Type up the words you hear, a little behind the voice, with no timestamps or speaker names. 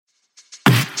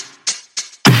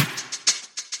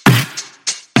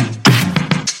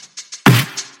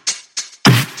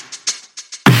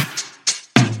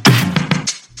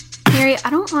I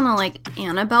don't want to like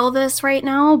Annabelle this right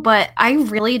now, but I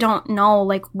really don't know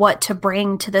like what to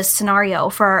bring to this scenario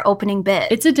for our opening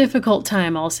bit. It's a difficult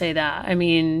time, I'll say that. I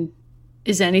mean,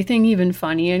 is anything even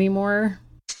funny anymore?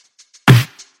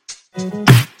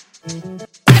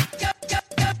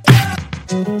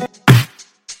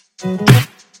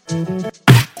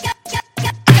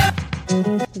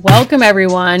 Welcome,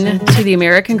 everyone, to the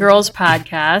American Girls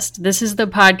podcast. This is the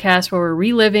podcast where we're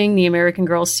reliving the American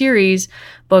Girls series,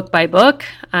 book by book.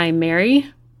 I'm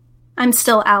Mary. I'm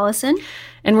still Allison.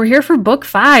 And we're here for book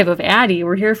 5 of Addie.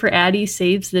 We're here for Addie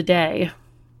Saves the Day.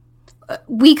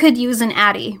 We could use an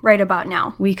Addie right about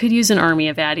now. We could use an army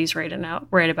of Addies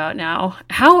right about now.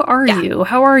 How are you?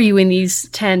 How are you in these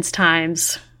tense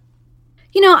times?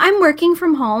 You know, I'm working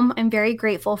from home. I'm very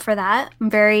grateful for that. I'm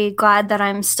very glad that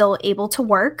I'm still able to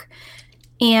work.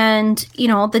 And, you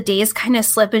know, the days kind of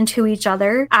slip into each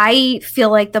other. I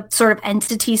feel like the sort of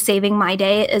entity saving my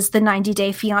day is the 90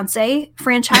 Day Fiancé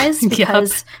franchise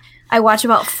because I watch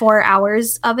about 4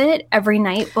 hours of it every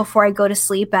night before I go to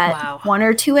sleep at 1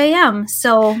 or 2 a.m.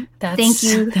 So thank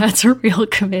you. That's a real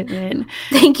commitment.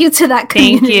 Thank you to that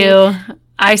community. Thank you.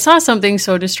 I saw something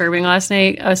so disturbing last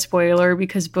night, a spoiler,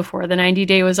 because before the 90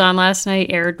 Day was on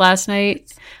aired last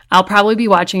night. I'll probably be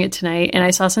watching it tonight. And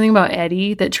I saw something about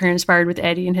Eddie that transpired with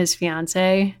Eddie and his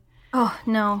fiance. Oh,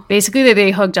 no. Basically, they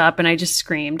hooked up and I just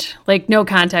screamed. Like, no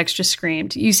context, just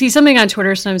screamed. You see something on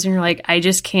Twitter sometimes and you're like, I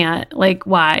just can't. Like,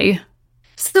 why?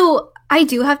 So I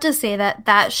do have to say that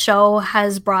that show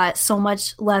has brought so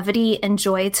much levity and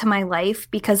joy to my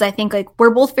life because I think like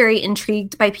we're both very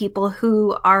intrigued by people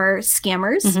who are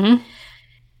scammers. Mm-hmm.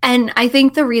 And I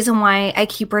think the reason why I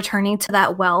keep returning to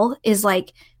that well is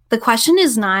like the question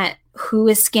is not who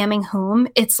is scamming whom.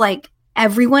 It's like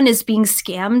everyone is being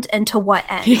scammed and to what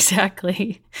end?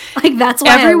 Exactly. Like that's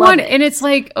why everyone, I love it. And it's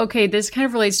like, okay, this kind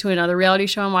of relates to another reality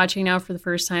show I'm watching now for the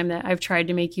first time that I've tried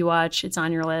to make you watch. It's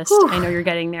on your list. Whew. I know you're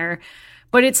getting there.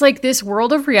 But it's like this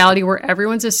world of reality where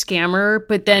everyone's a scammer,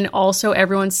 but then also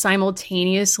everyone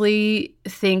simultaneously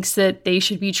thinks that they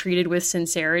should be treated with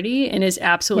sincerity and is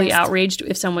absolutely outraged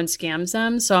if someone scams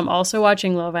them. So I'm also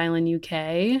watching Love Island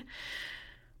UK,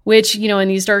 which, you know, in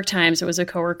these dark times, it was a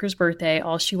coworker's birthday.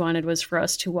 All she wanted was for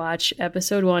us to watch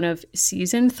episode 1 of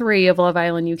season 3 of Love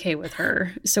Island UK with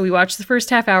her. So we watched the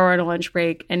first half hour on a lunch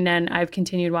break, and then I've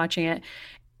continued watching it.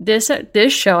 This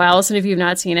show, Allison, if you've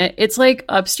not seen it, it's like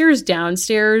upstairs,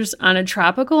 downstairs on a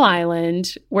tropical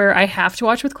island where I have to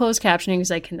watch with closed captioning because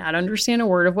I cannot understand a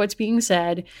word of what's being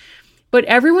said. But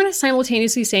everyone is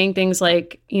simultaneously saying things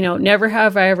like, you know, never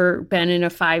have I ever been in a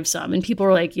fivesome. And people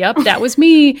are like, yep, that was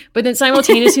me. But then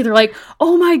simultaneously they're like,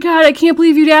 oh my God, I can't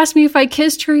believe you'd asked me if I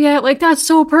kissed her yet. Like, that's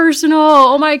so personal.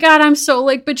 Oh my God, I'm so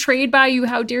like betrayed by you.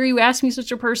 How dare you ask me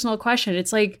such a personal question?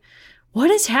 It's like,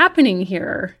 what is happening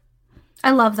here?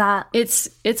 I love that. It's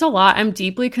a lot. I'm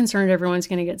deeply concerned everyone's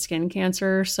going to get skin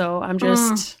cancer. So I'm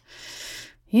just,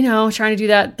 you know, trying to do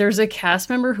that. There's a cast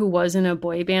member who was in a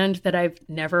boy band that I've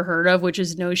never heard of, which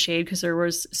is no shade because there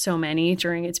was so many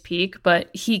during its peak. But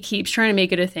he keeps trying to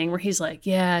make it a thing where he's like,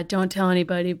 yeah, don't tell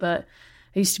anybody. But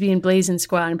I used to be in Blazing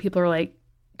Squad. And people are like,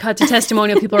 cut to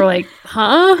testimonial. People are like,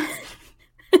 huh?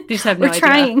 They just have no idea.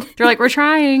 Trying. They're like, we're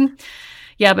trying.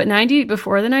 Yeah, but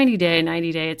before the 90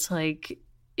 Day, it's like,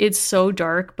 it's so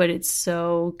dark, but it's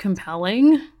so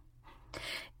compelling.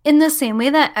 In the same way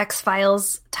that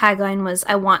X-Files tagline was,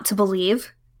 I want to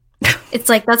believe. It's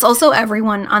like, that's also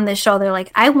everyone on this show. They're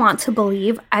like, I want to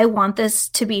believe. I want this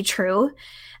to be true.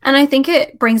 And I think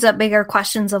it brings up bigger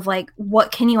questions of like,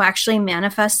 what can you actually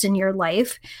manifest in your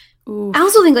life? Oof. I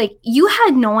also think like you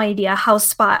had no idea how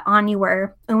spot on you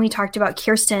were when we talked about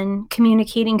Kirsten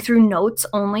communicating through notes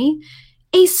only.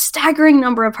 A staggering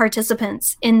number of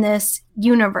participants in this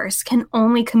universe can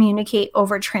only communicate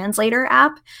over translator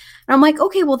app. And I'm like,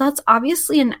 okay, well, that's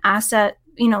obviously an asset,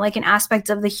 you know, like an aspect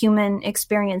of the human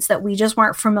experience that we just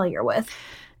weren't familiar with.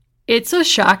 It's a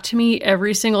shock to me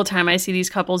every single time I see these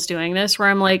couples doing this, where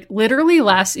I'm like, literally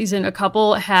last season, a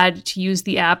couple had to use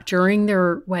the app during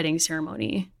their wedding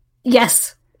ceremony.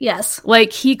 Yes.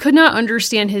 Like he could not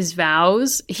understand his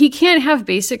vows. He can't have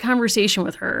basic conversation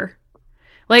with her.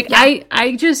 Like, yeah.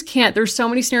 I just can't. There's so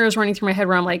many scenarios running through my head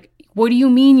where I'm like, what do you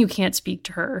mean you can't speak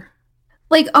to her?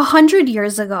 Like 100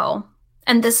 years ago,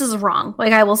 and this is wrong.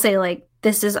 Like, I will say, like,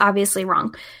 this is obviously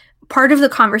wrong. Part of the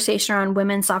conversation around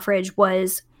women's suffrage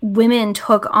was women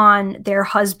took on their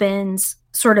husbands'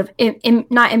 sort of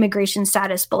not immigration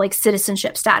status, but like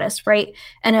citizenship status, right?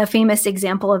 And a famous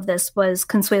example of this was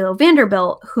Consuelo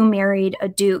Vanderbilt, who married a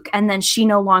duke, and then she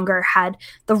no longer had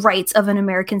the rights of an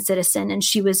American citizen, and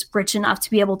she was rich enough to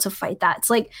be able to fight that. It's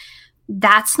like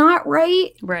that's not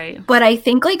right. Right. But I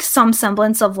think like some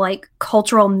semblance of like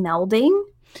cultural melding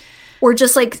or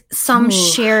just like some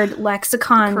shared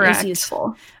lexicon is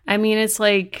useful. I mean, it's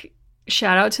like,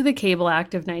 shout out to the Cable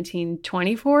Act of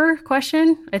 1924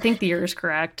 question. I think the year is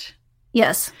correct.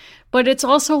 Yes. But it's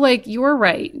also like, you were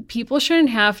right. People shouldn't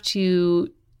have to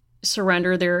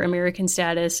surrender their American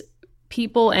status.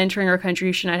 People entering our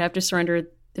country should not have to surrender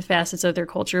the facets of their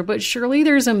culture. But surely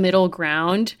there's a middle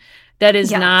ground that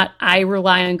is not, I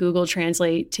rely on Google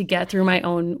Translate to get through my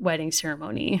own wedding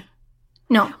ceremony.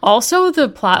 No. Also, the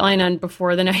plotline on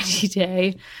Before the 90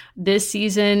 Day, this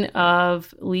season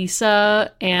of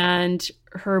Lisa and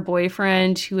her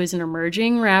boyfriend, who is an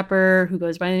emerging rapper who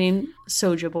goes by the name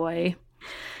Soulja Boy.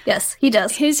 Yes, he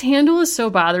does. His handle is so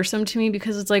bothersome to me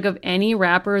because it's like, of any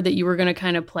rapper that you were going to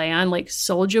kind of play on, like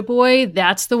Soulja Boy,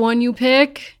 that's the one you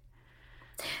pick?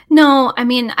 No, I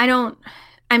mean,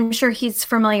 I'm sure he's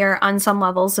familiar on some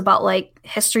levels about like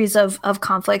histories of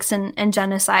conflicts and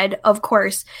genocide, of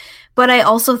course. But I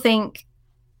also think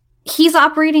he's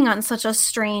operating on such a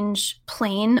strange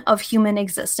plane of human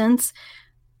existence,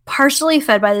 partially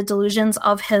fed by the delusions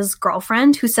of his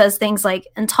girlfriend, who says things like,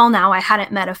 until now, I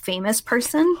hadn't met a famous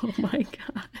person. Oh my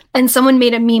God. And someone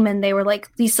made a meme and they were like,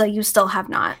 Lisa, you still have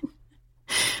not.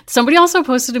 Somebody also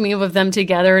posted a meme of them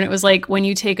together, and it was like, when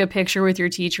you take a picture with your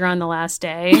teacher on the last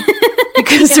day,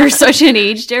 because there's such an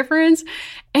age difference.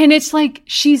 And it's like,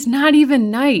 she's not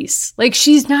even nice. Like,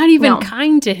 she's not even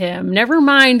kind to him. Never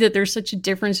mind that there's such a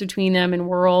difference between them in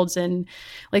worlds, and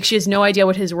like, she has no idea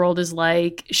what his world is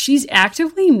like. She's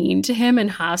actively mean to him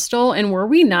and hostile. And were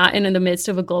we not in the midst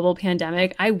of a global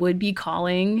pandemic, I would be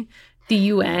calling the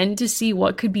UN to see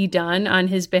what could be done on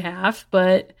his behalf.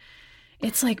 But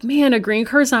it's like, man, a green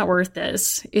card's not worth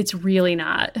this. It's really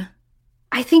not.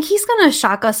 I think he's going to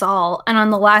shock us all. And on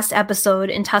the last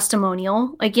episode in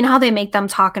Testimonial, like, you know how they make them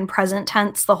talk in present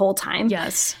tense the whole time?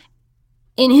 Yes.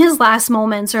 In his last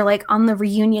moments, or like on the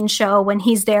reunion show when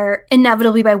he's there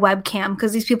inevitably by webcam,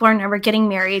 because these people are never getting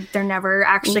married. They're never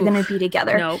actually going to be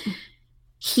together. Nope.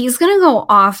 He's going to go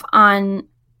off on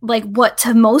like what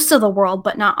to most of the world,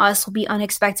 but not us, will be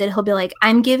unexpected. He'll be like,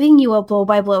 I'm giving you a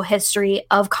blow-by-blow history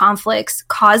of conflicts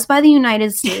caused by the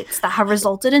United States that have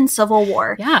resulted in civil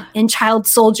war and child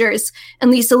soldiers. And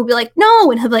Lisa will be like,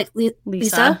 no. And he'll be like,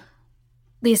 Lisa,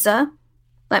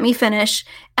 let me finish.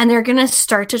 And they're going to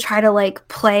start to try to like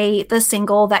play the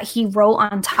single that he wrote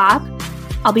on top,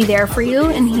 I'll Be There For You.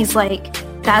 And he's like,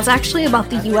 that's actually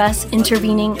about the U.S.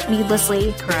 intervening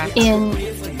needlessly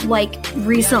in like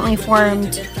recently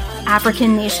formed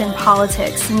African nation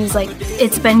politics. And he's like,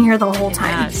 it's been here the whole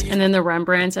time. Yes. And then the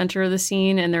Rembrandts enter the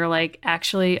scene and they're like,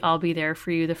 actually, I'll Be There For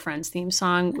You, the Friends theme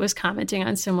song, was commenting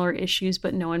on similar issues,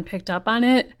 but no one picked up on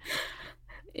it.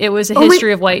 It was a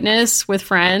history of whiteness with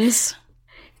Friends.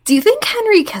 Do you think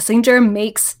Henry Kissinger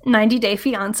makes 90 Day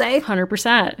Fiancé?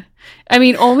 100%. I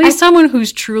mean, only someone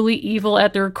who's truly evil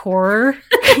at their core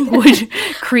would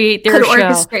create their show.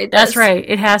 Orchestrate this. That's right.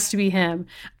 It has to be him.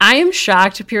 I am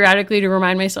shocked periodically to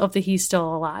remind myself that he's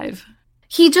still alive.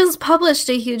 He just published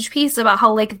a huge piece about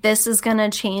how, like, this is going to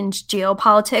change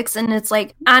geopolitics. And it's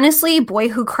like, honestly, boy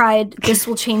who cried, this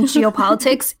will change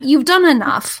geopolitics. You've done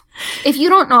enough. If you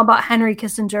don't know about Henry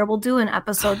Kissinger, we'll do an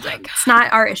episode. It's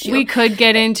not our issue. We could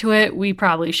get into it. We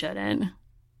probably shouldn't.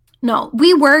 No,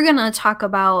 we were going to talk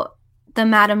about the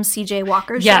Madam C.J.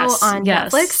 Walker show on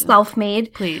Netflix,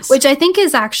 Self-Made. Please. Which I think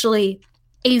is actually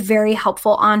a very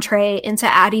helpful entree into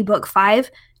Addie Book 5.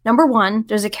 Number one,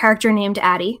 there's a character named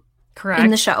Addie. Correct.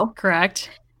 In the show. Correct.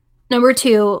 Number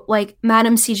two, like,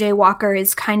 Madam C.J. Walker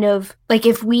is kind of like,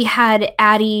 if we had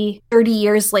Addie 30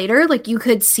 years later, like, you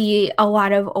could see a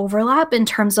lot of overlap in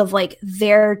terms of like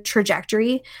their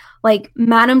trajectory. Like,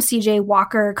 Madam C.J.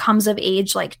 Walker comes of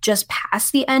age like just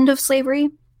past the end of slavery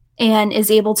and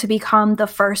is able to become the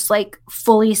first like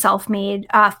fully self-made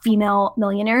female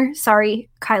millionaire. Sorry,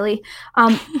 Kylie.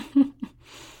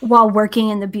 While working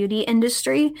in the beauty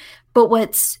industry. But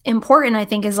what's important, I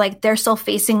think, is like they're still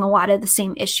facing a lot of the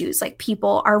same issues. Like,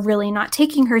 people are really not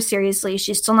taking her seriously.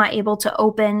 She's still not able to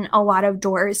open a lot of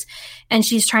doors, and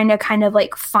she's trying to kind of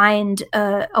like find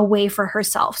a way for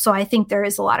herself. So I think there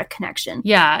is a lot of connection.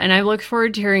 Yeah. And I look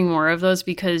forward to hearing more of those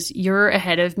because you're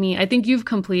ahead of me. I think you've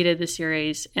completed the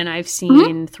series and I've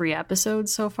seen 3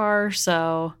 episodes so far.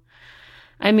 So,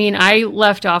 I mean, I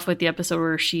left off with the episode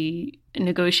where she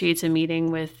negotiates a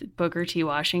meeting with Booker T.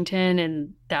 Washington,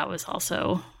 and that was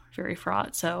also very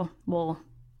fraught. So we'll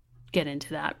get into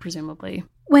that, presumably.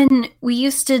 When we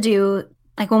used to do,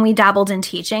 like, when we dabbled in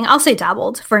teaching, I'll say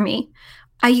dabbled for me,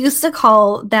 I used to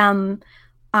call them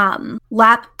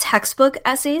lap textbook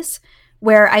essays,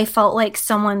 where I felt like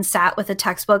someone sat with a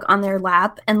textbook on their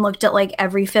lap and looked at like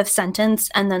every fifth sentence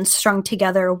and then strung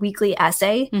together a weekly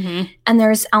essay. Mm-hmm. And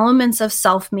there's elements of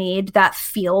Self-Made that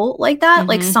feel like that.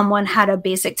 Like someone had a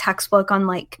basic textbook on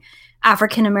like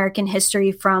African American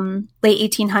history from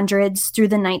late 1800s through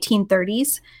the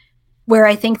 1930s. Where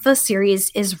I think the series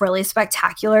is really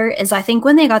spectacular is I think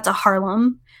when they got to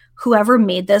Harlem, whoever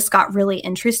made this got really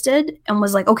interested and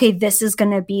was like, okay, this is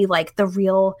going to be like the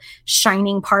real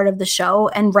shining part of the show,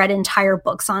 and read entire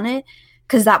books on it.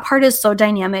 Because that part is so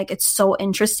dynamic. It's so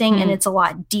interesting and it's a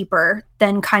lot deeper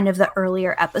than kind of the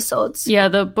earlier episodes. Yeah,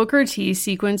 the Booker T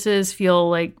sequences feel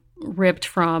like ripped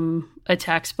from a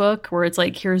textbook where it's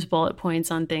like, here's bullet points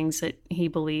on things that he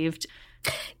believed.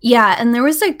 Yeah, and there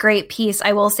was a great piece,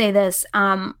 I will say this,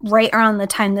 right around the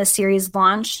time this series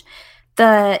launched,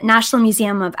 the National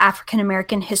Museum of African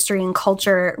American History and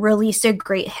Culture released a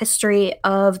great history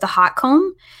of the hot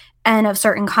comb and of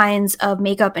certain kinds of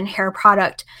makeup and hair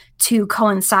product to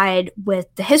coincide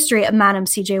with the history of Madam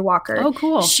C.J. Walker. Oh,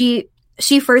 cool.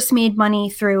 She first made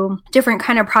money through different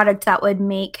kind of product that would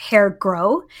make hair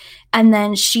grow. And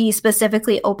then she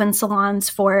specifically opened salons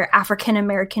for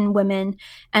African-American women.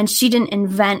 And she didn't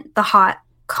invent the hot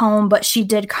comb, but she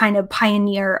did kind of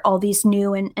pioneer all these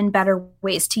new and better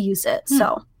ways to use it.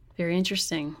 So very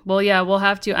interesting. Well, yeah, we'll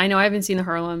have to. I know I haven't seen the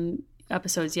Harlem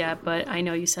episodes yet, but I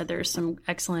know you said there's some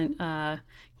excellent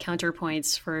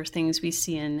counterpoints for things we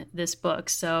see in this book.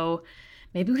 So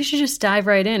maybe we should just dive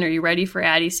right in. Are you ready for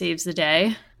Addie Saves the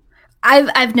Day?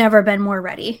 I've never been more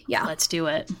ready. Yeah. Let's do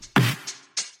it.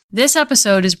 This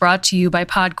episode is brought to you by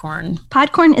Podcorn.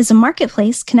 Podcorn is a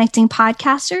marketplace connecting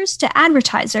podcasters to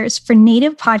advertisers for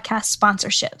native podcast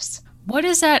sponsorships. What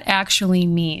does that actually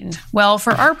mean? Well,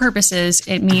 for our purposes,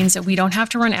 it means that we don't have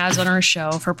to run ads on our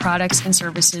show for products and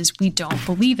services we don't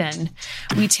believe in.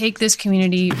 We take this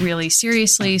community really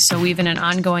seriously, so we've in an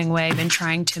ongoing way been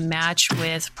trying to match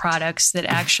with products that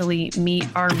actually meet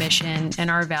our mission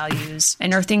and our values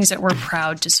and are things that we're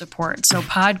proud to support. So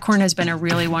Podcorn has been a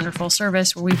really wonderful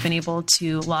service where we've been able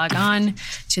to log on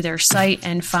to their site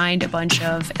and find a bunch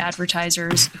of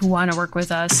advertisers who want to work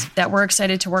with us that we're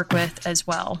excited to work with as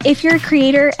well. If you're a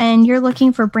creator and you're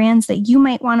looking for brands that you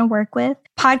might want to work with,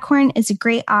 Podcorn is a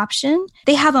great option.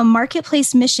 They have a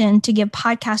marketplace mission to give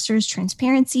podcasters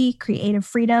transparency, creative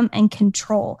freedom, and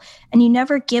control. And you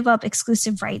never give up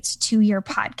exclusive rights to your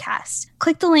podcast.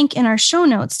 Click the link in our show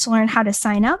notes to learn how to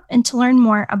sign up and to learn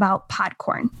more about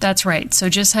Podcorn. That's right. So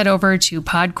just head over to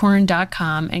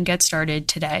podcorn.com and get started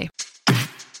today.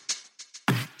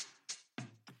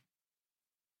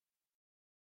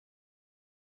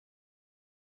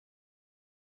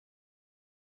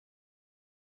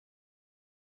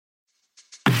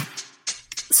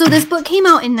 So this book came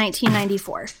out in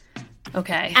 1994.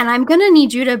 Okay. And I'm going to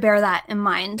need you to bear that in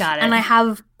mind. Got it. And I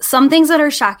have some things that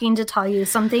are shocking to tell you,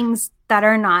 some things that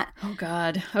are not. Oh,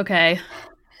 God. Okay.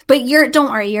 But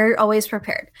don't worry, you're always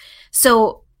prepared.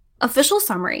 So, official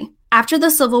summary. After the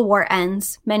Civil War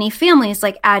ends, many families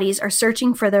like Addie's are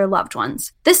searching for their loved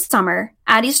ones. This summer,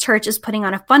 Addie's church is putting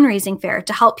on a fundraising fair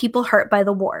to help people hurt by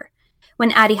the war.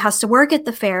 When Addie has to work at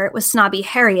the fair with snobby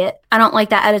Harriet, I don't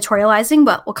like that editorializing,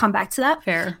 but we'll come back to that.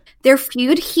 Fair. Their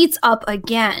feud heats up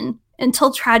again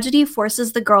until tragedy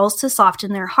forces the girls to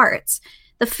soften their hearts.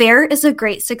 The fair is a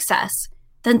great success.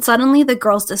 Then suddenly the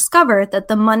girls discover that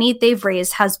the money they've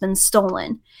raised has been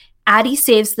stolen. Addie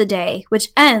saves the day, which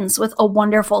ends with a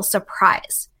wonderful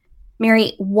surprise.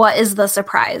 Mary, what is the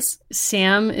surprise?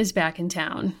 Sam is back in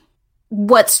town.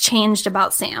 What's changed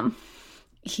about Sam?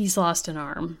 He's lost an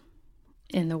arm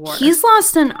in the war. He's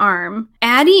lost an arm.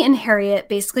 Addie and Harriet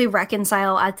basically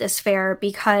reconcile at this fair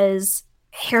because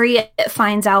Harriet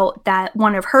finds out that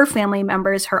one of her family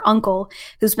members, her uncle,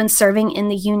 who's been serving in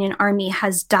the Union Army,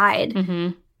 has died.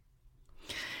 Mm-hmm.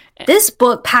 This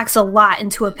book packs a lot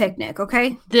into a picnic,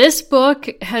 okay? This book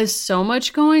has so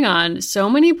much going on, so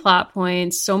many plot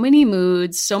points, so many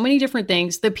moods, so many different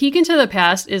things. The peek into the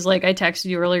past is like I texted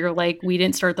you earlier, like we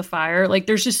didn't start the fire. Like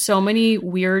there's just so many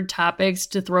weird topics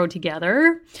to throw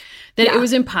together that it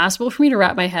was impossible for me to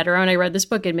wrap my head around. I read this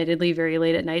book admittedly very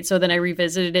late at night. So then I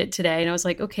revisited it today and I was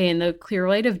like, okay, in the clear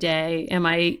light of day,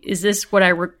 is this what I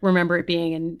remember it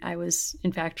being? And I was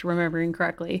in fact remembering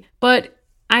correctly. But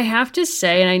I have to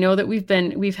say, and I know that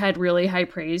we've had really high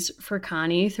praise for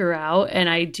Connie throughout, and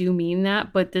I do mean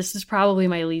that, but this is probably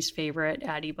my least favorite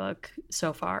Addie book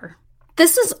so far.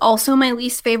 This is also my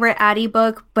least favorite Addie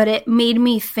book, but it made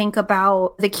me think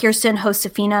about the Kirsten,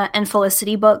 Josefina, and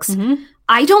Felicity books. Mm-hmm.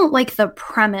 I don't like the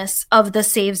premise of the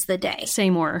Saves the Day. Say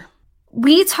more.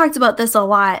 we talked about this a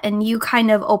lot, and you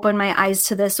kind of opened my eyes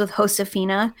to this with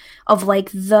Josefina, of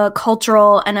like the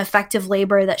cultural and effective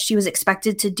labor that she was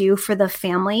expected to do for the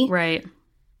family. Right.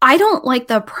 I don't like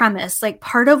the premise. Like,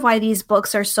 part of why these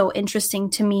books are so interesting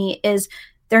to me is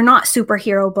they're not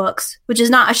superhero books, which is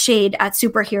not a shade at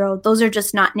superhero. Those are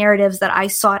just not narratives that I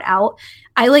sought out.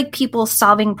 I like people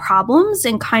solving problems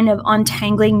and kind of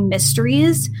untangling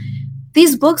mysteries.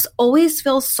 These books always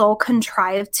feel so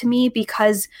contrived to me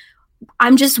because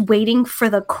I'm just waiting for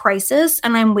the crisis,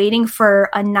 and I'm waiting for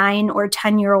a 9 or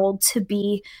 10-year-old to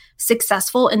be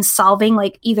successful in solving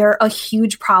like either a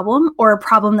huge problem or a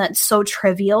problem that's so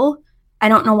trivial. I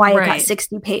don't know why it got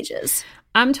 60 pages.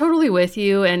 I'm totally with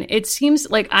you. And it seems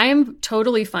like I am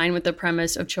totally fine with the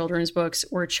premise of children's books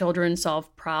where children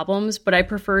solve problems, but I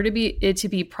prefer it to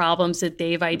be problems that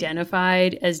they've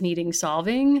identified as needing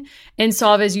solving, and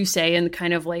solve, as you say, in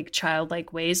kind of like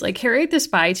childlike ways. Like Harriet the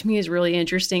Spy to me is really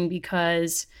interesting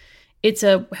because it's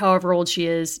a, however old she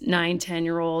is, 9,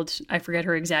 10-year-old, I forget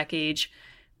her exact age.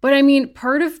 But I mean,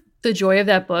 part of the joy of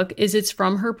that book is it's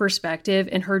from her perspective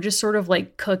and her just sort of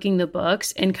like cooking the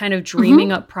books and kind of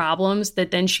dreaming up problems that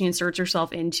then she inserts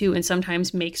herself into and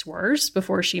sometimes makes worse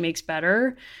before she makes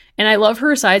better. And I love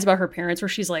her asides about her parents where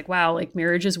she's like, wow, like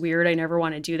marriage is weird. I never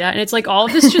want to do that. And it's like all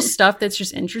of this just stuff that's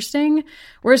just interesting.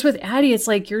 Whereas with Addie, it's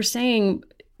like you're saying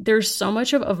there's so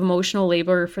much of emotional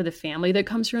labor for the family that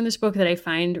comes through in this book that I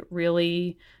find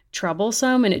really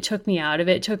troublesome, and it took me out of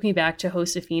it. It took me back to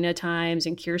Josefina times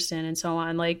and Kirsten and so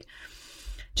on. Like,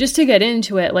 just to get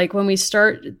into it, like when we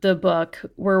start the book,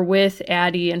 we're with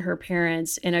Addie and her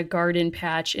parents in a garden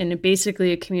patch, in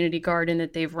basically a community garden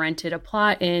that they've rented a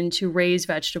plot in to raise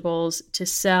vegetables, to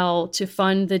sell, to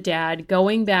fund the dad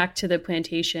going back to the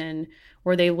plantation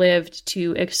where they lived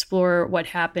to explore what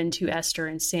happened to Esther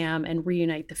and Sam and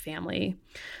reunite the family.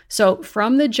 So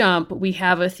from the jump, we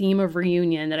have a theme of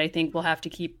reunion that I think we'll have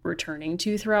to keep returning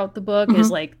to throughout the book,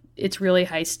 is like, it's really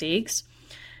high stakes.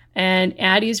 And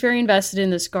Addie's very invested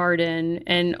in this garden.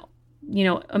 And, you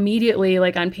know, immediately,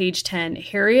 like on page 10,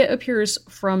 Harriet appears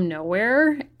from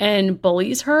nowhere and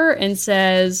bullies her and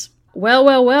says,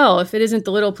 well, if it isn't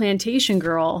the little plantation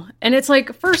girl. And it's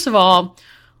like, first of all,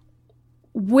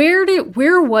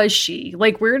 where was she?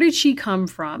 Like, where did she come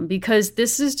from? Because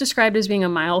this is described as being a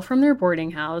mile from their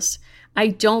boarding house. I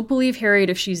don't believe Harriet,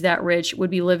 if she's that rich, would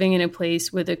be living in a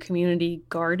place with a community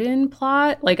garden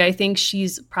plot. Like, I think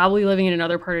she's probably living in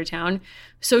another part of town.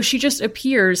 So she just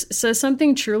appears, says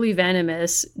something truly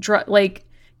venomous, like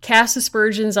casts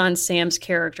aspersions on Sam's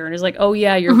character and is like, oh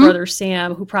yeah, your brother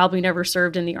Sam, who probably never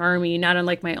served in the army, not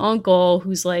unlike my uncle,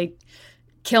 who's like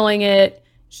killing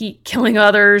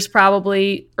others,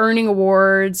 probably earning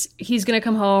awards. He's going to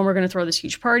come home. We're going to throw this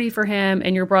huge party for him.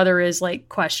 And your brother is like,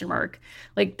 question mark.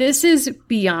 Like, this is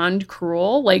beyond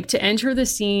cruel. Like, to enter the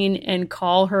scene and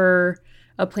call her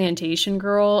a plantation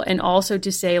girl, and also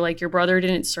to say like, your brother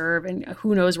didn't serve and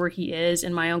who knows where he is,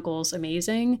 and my uncle's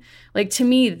amazing. Like, to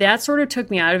me, that sort of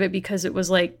took me out of it because it was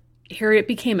like Harriet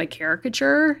became a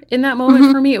caricature in that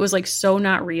moment for me. It was like so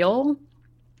not real.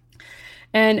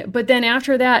 But then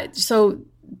after that, so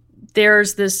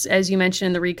there's this, as you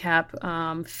mentioned in the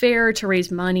recap, fair to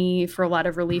raise money for a lot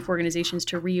of relief organizations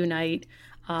to reunite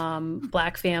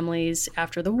Black families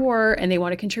after the war, and they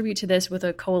want to contribute to this with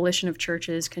a coalition of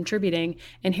churches contributing.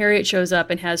 And Harriet shows up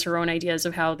and has her own ideas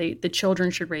of how the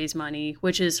children should raise money,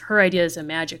 which is her idea is a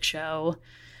magic show.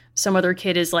 Some other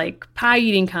kid is like pie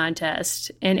eating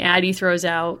contest, and Addie throws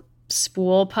out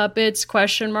spool puppets,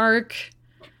 question mark.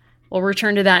 We'll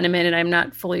return to that in a minute. I'm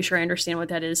not fully sure I understand what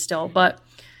that is still, but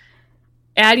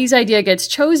Addie's idea gets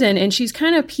chosen, and she's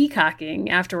kind of peacocking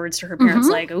afterwards to her parents,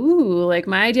 like, ooh, like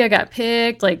my idea got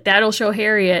picked, like that'll show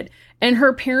Harriet. And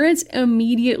her parents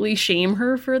immediately shame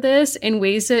her for this in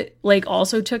ways that like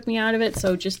also took me out of it.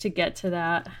 So just to get to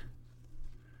that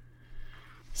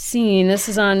scene, this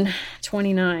is on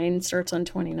 29, starts on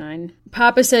 29.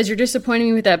 Papa says, you're disappointing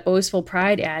me with that boastful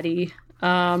pride, Addie.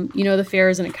 You know, the fair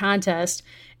isn't a contest.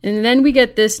 And then we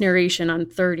get this narration on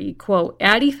 30, quote,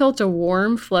 Addie felt a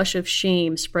warm flush of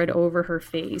shame spread over her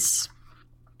face.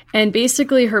 And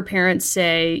basically her parents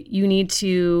say, you need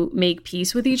to make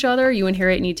peace with each other. You and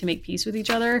Harriet need to make peace with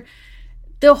each other.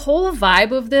 The whole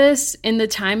vibe of this and the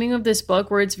timing of this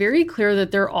book, where it's very clear that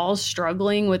they're all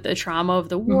struggling with the trauma of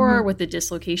the war, with the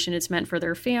dislocation it's meant for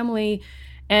their family.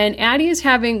 And Addie is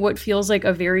having what feels like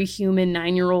a very human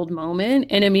 9-year-old moment.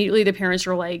 And immediately the parents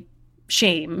are like,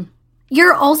 shame.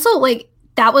 You're also like,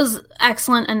 that was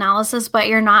excellent analysis, but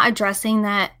you're not addressing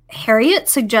that Harriet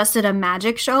suggested a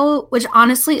magic show, which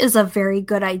honestly is a very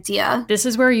good idea. This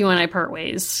is where you and I part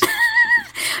ways.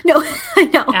 No, I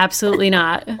know. Absolutely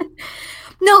not.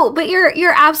 No, but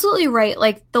you're absolutely right.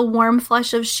 Like the warm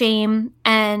flush of shame,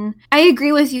 and I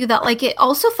agree with you that like it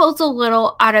also felt a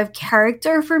little out of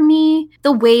character for me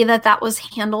the way that that was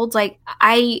handled. Like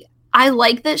I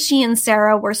like that she and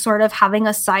Sarah were sort of having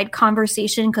a side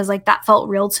conversation because like that felt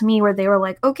real to me where they were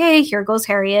like, okay, here goes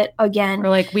Harriet again. Or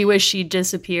like, we wish she'd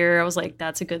disappear. I was like,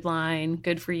 that's a good line.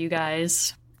 Good for you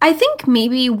guys. I think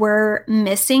maybe we're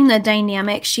missing the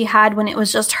dynamic she had when it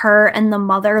was just her and the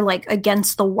mother like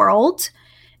against the world.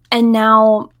 And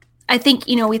now I think,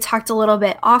 you know, we talked a little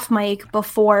bit off mic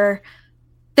before.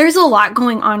 There's a lot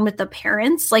going on with the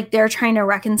parents. Like they're trying to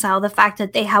reconcile the fact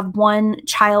that they have one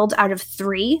child out of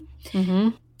 3. Mm-hmm.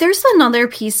 There's another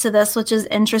piece to this, which is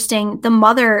interesting. The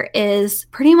mother is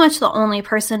pretty much the only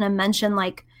person to mention,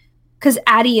 like, because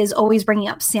Addie is always bringing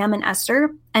up Sam and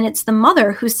Esther. And it's the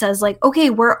mother who says, like,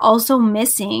 okay, we're also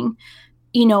missing,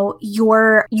 you know,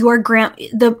 your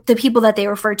the people that they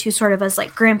refer to sort of as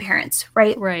like grandparents,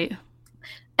 right? Right.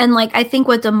 And like, I think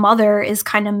what the mother is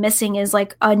kind of missing is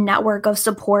like a network of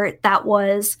support that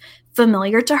was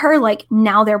familiar to her. Like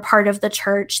now they're part of the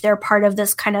church. They're part of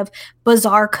this kind of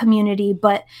bizarre community,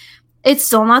 but it's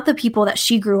still not the people that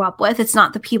she grew up with. It's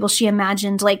not the people she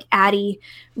imagined like Addie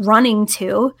running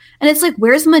to. And it's like,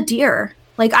 where's Madeir?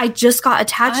 Like I just got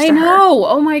attached to her. I know.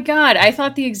 Oh my God. I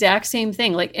thought the exact same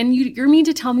thing. Like, and you're mean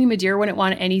to tell me Madeir wouldn't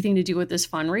want anything to do with this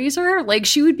fundraiser? Like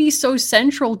she would be so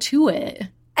central to it.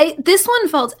 This one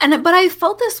felt, but I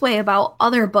felt this way about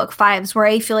other book 5s where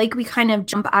I feel like we kind of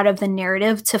jump out of the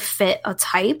narrative to fit a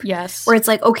type. Yes. Where it's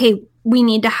like, okay, we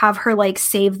need to have her like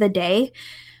save the day.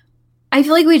 I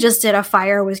feel like we just did a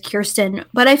fire with Kirsten,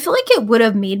 but I feel like it would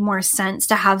have made more sense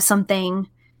to have something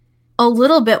a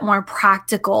little bit more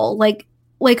practical, like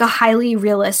a highly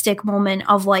realistic moment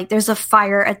of like, there's a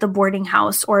fire at the boarding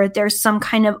house or there's some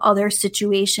kind of other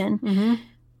situation. Mm-hmm.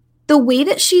 The way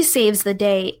that she saves the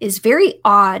day is very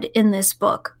odd in this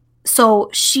book. So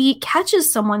she catches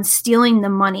someone stealing the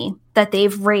money that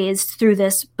they've raised through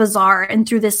this bazaar and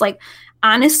through this like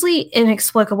honestly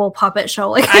inexplicable puppet show.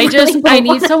 Like I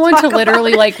need someone to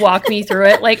literally like walk me through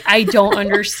it. Like I don't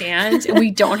understand. We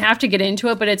don't have to get into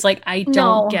it, but it's like I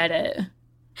don't get it.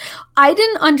 I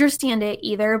didn't understand it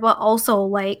either, but also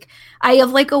like I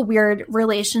have like a weird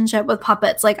relationship with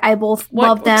puppets. Like I both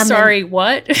love them. Sorry,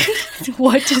 what?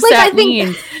 What does that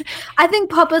mean? I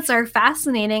think puppets are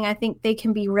fascinating. I think they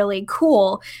can be really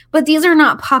cool, but these are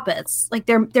not puppets. Like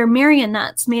they're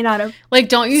marionettes made out of like.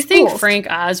 Don't you spools. think Frank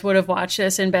Oz would have watched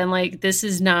this and been like, "This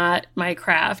is not my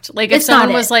craft"? Like if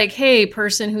someone was like, "Hey,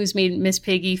 person who's made Miss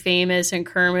Piggy famous and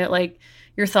Kermit, like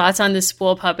your thoughts on this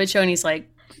spool puppet show," and he's like,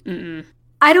 "Mm."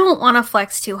 I don't want to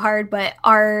flex too hard, but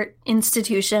our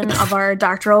institution of our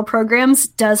doctoral programs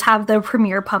does have the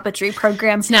premier puppetry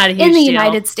program in the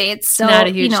United States. So, not a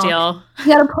huge deal. You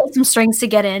got to pull some strings to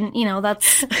get in. You know,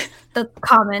 that's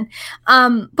common.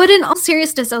 But in all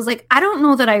seriousness, I was like, I don't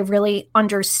know that I really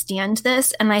understand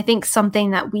this. And I think something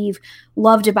that we've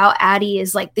loved about Addie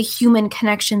is like the human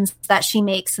connections that she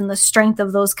makes and the strength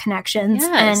of those connections.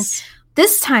 Yes. And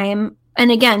this time, and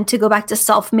again, to go back to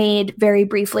Self-Made very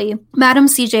briefly, Madam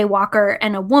C.J. Walker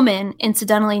and a woman,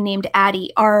 incidentally named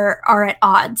Addie, are at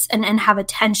odds and have a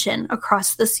tension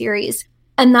across the series.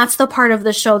 And that's the part of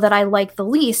the show that I like the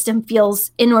least and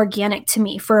feels inorganic to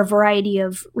me for a variety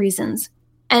of reasons.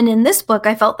 And in this book,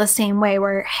 I felt the same way,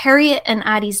 where Harriet and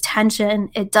Addie's tension,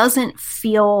 it doesn't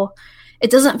feel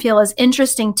as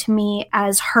interesting to me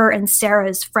as her and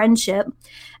Sarah's friendship.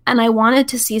 And I wanted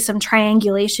to see some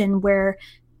triangulation where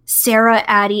Sarah,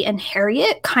 Addie, and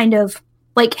Harriet kind of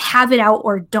like have it out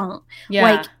or don't. Yeah.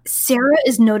 Like Sarah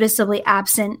is noticeably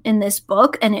absent in this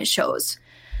book and it shows.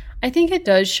 I think it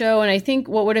does show. And I think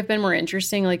what would have been more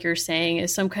interesting, like you're saying,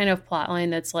 is some kind of plot line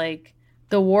that's like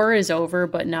the war is over,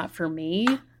 but not for me.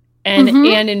 And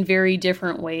and in very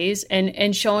different ways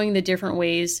and showing the different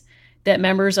ways that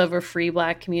members of a free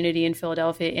Black community in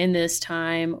Philadelphia in this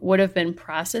time would have been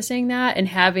processing that and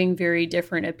having very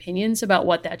different opinions about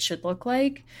what that should look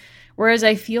like. Whereas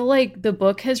I feel like the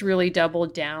book has really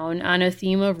doubled down on a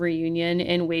theme of reunion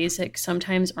in ways that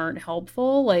sometimes aren't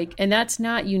helpful. Like, and that's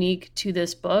not unique to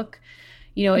this book.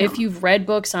 You know, if you've read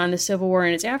books on the Civil War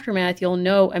and its aftermath, you'll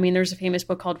know, I mean, there's a famous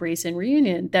book called Race and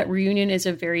Reunion. That reunion is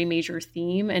a very major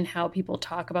theme and how people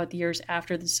talk about the years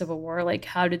after the Civil War. Like,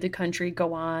 how did the country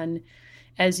go on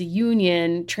as a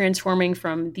union, transforming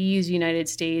from these United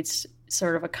States,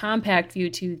 sort of a compact view,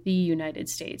 to the United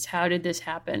States? How did this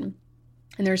happen?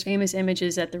 And there's famous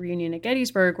images at the reunion at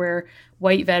Gettysburg where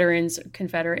white veterans,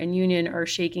 Confederate and Union, are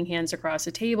shaking hands across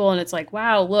a table. And it's like,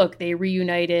 wow, look, they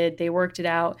reunited, they worked it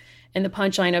out. And the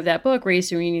punchline of that book, Race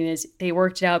to Reunion, is they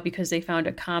worked it out because they found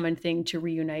a common thing to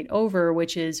reunite over,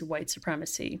 which is white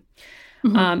supremacy.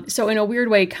 Mm-hmm. So in a weird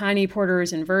way, Connie Porter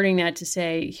is inverting that to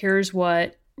say, here's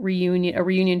what a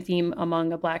reunion theme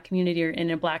among a Black community or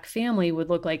in a Black family would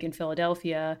look like in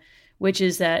Philadelphia, which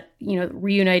is that,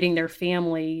 reuniting their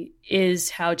family is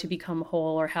how to become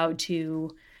whole or how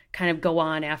to kind of go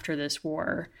on after this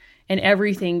war. And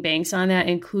everything banks on that,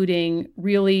 including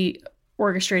really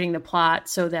orchestrating the plot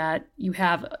so that you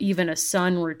have even a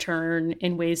son return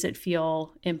in ways that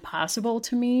feel impossible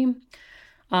to me.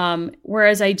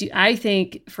 Whereas I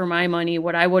think for my money,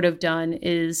 what I would have done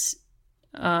is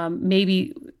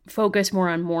maybe focus more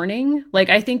on mourning. Like,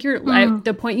 I think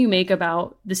the point you make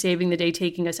about the saving the day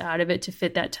taking us out of it to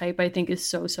fit that type, I think is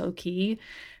so, so key.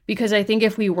 Because I think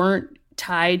if we weren't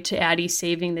tied to Addie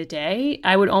saving the day,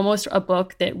 I would almost a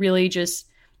book that really just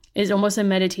is almost a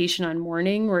meditation on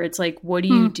mourning, where it's like, what do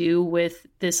you do with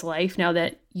this life now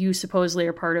that you supposedly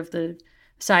are part of the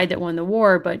side that won the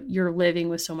war, but you're living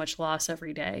with so much loss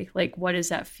every day? Like, what does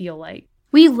that feel like?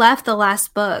 We left the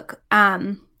last book,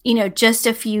 just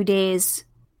a few days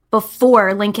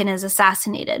before Lincoln is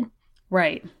assassinated.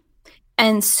 Right.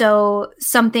 And so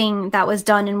something that was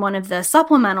done in one of the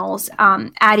supplementals,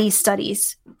 Addie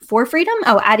Studies for Freedom.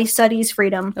 Oh, Addie Studies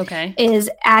Freedom. Okay. Is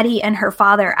Addie and her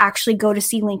father actually go to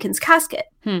see Lincoln's casket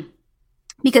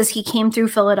because he came through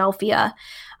Philadelphia.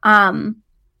 And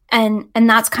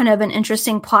that's kind of an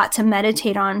interesting plot to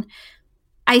meditate on.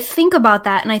 I think about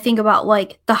that, and I think about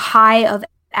like the high of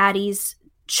Addie's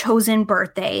chosen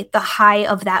birthday, the high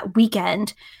of that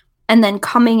weekend, and then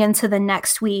coming into the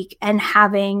next week and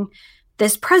having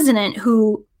this president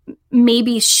who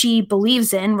maybe she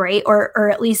believes in, right? Or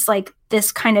at least like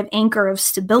this kind of anchor of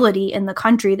stability in the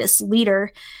country, this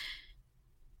leader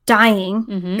dying,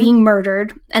 being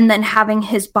murdered, and then having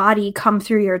his body come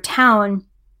through your town.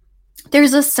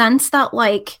 There's a sense that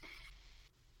like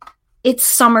it's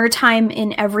summertime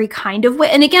in every kind of way.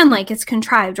 And again, like it's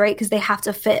contrived, right? Because they have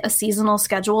to fit a seasonal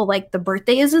schedule. Like the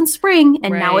birthday is in spring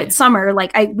and now it's summer.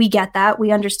 Like we get that.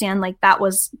 We understand like that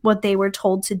was what they were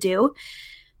told to do.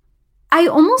 I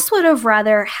almost would have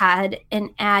rather had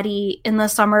an Addie in the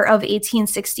summer of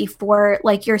 1864,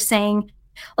 like you're saying,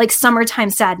 like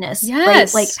summertime sadness.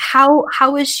 Yes. Right? Like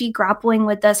how is she grappling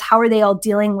with this? How are they all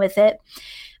dealing with it?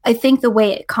 I think the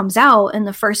way it comes out in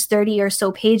the first 30 or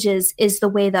so pages is the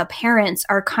way the parents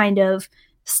are kind of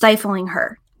stifling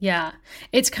her. Yeah.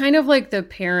 It's kind of like the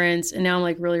parents, and now I'm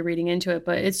like really reading into it,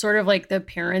 but it's sort of like the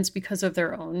parents, because of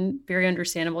their own very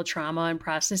understandable trauma and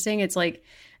processing, it's like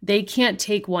they can't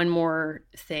take one more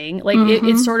thing. Like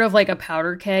it's sort of like a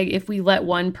powder keg. If we let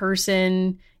one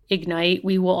person ignite,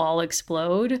 we will all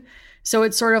explode. So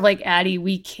it's sort of like, Addie,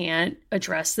 we can't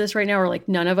address this right now, or like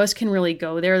none of us can really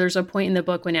go there. There's a point in the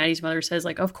book when Addie's mother says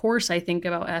like, of course I think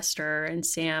about Esther and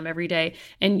Sam every day.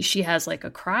 And she has like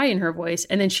a cry in her voice.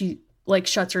 And then she like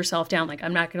shuts herself down. Like,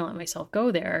 I'm not going to let myself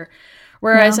go there.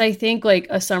 Whereas I think like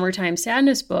a summertime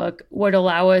sadness book would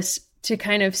allow us to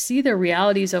kind of see the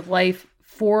realities of life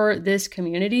for this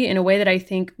community in a way that I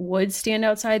think would stand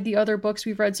outside the other books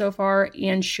we've read so far,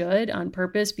 and should on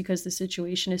purpose, because the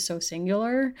situation is so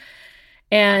singular.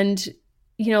 And,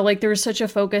 like there's such a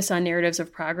focus on narratives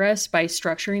of progress by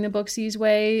structuring the books these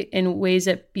in ways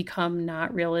that become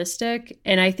not realistic.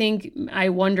 And I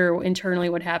wonder internally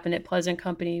what happened at Pleasant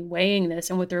Company weighing this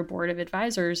and with their board of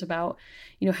advisors about,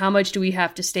 how much do we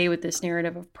have to stay with this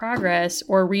narrative of progress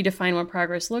or redefine what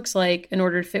progress looks like in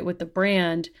order to fit with the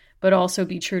brand, but also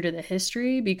be true to the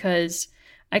history? Because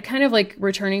I kind of like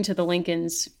returning to the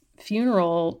Lincoln's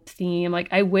funeral theme. Like,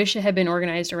 I wish it had been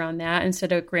organized around that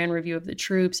instead of a grand review of the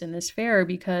troops in this fair,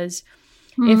 because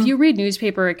if you read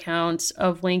newspaper accounts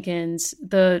of Lincoln's,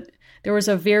 there was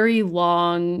a very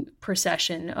long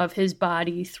procession of his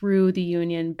body through the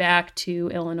Union back to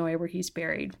Illinois, where he's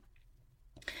buried.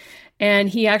 And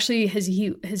he actually,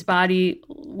 his body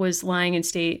was lying in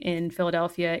state in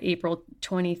Philadelphia, April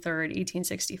 23rd,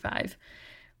 1865.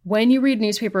 When you read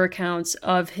newspaper accounts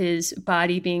of his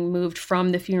body being moved from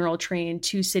the funeral train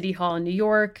to City Hall in New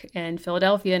York and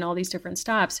Philadelphia and all these different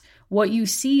stops, what you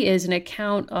see is an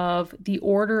account of the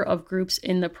order of groups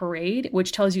in the parade,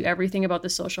 which tells you everything about the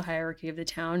social hierarchy of the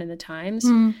town and the times.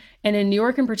 And in New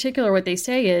York in particular, what they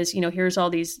say is, here's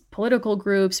all these political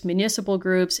groups, municipal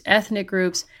groups, ethnic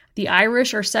groups. The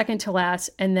Irish are second to last,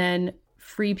 and then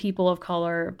free people of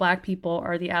color, Black people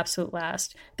are the absolute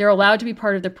last. They're allowed to be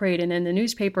part of the parade. And in the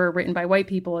newspaper written by white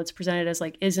people, it's presented as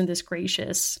like, isn't this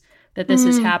gracious that this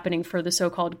is happening for the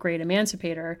so-called great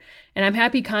emancipator. And I'm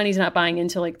happy Connie's not buying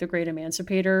into like the great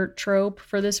emancipator trope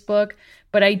for this book.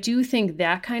 But I do think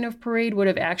that kind of parade would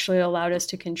have actually allowed us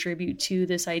to contribute to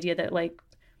this idea that like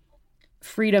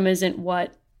freedom isn't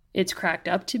what it's cracked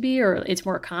up to be, or it's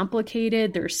more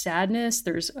complicated. There's sadness.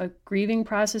 There's a grieving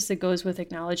process that goes with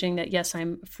acknowledging that, yes,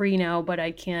 I'm free now, but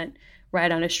I can't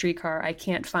ride on a streetcar. I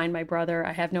can't find my brother.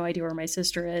 I have no idea where my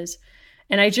sister is.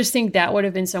 And I just think that would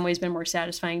have in some ways been more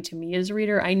satisfying to me as a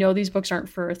reader. I know these books aren't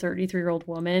for a 33-year-old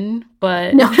woman,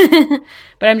 but no.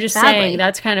 But I'm just saying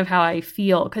that's kind of how I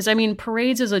feel. Because, I mean,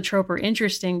 parades as a trope are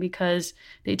interesting because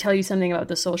they tell you something about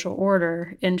the social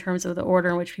order in terms of the order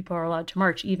in which people are allowed to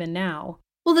march, even now.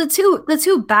 Well, the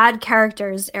two bad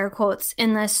characters, air quotes,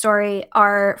 in this story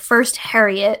are first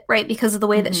Harriet, right, because of the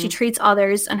way that she treats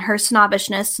others and her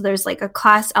snobbishness. So there's like a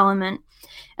class element.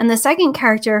 And the second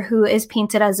character who is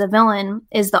painted as a villain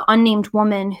is the unnamed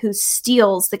woman who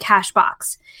steals the cash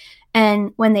box.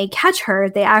 And when they catch her,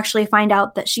 they actually find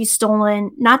out that she's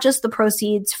stolen not just the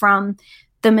proceeds from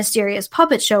the mysterious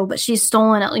puppet show, but she's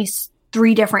stolen at least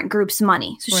 3 different groups'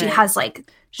 money. So she has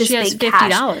like this she has big $50.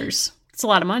 cash. It's a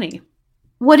lot of money.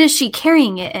 What is she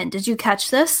carrying it in? Did you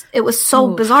catch this? It was so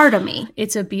bizarre to me.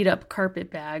 It's a beat up carpet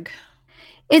bag.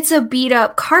 It's a beat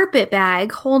up carpet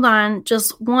bag. Hold on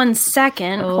just 1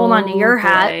 second. Hold on to your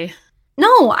hat.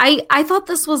 No, I thought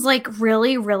this was like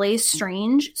really, really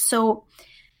strange. So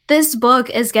this book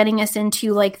is getting us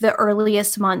into like the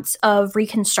earliest months of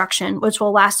Reconstruction, which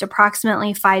will last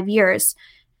approximately 5 years.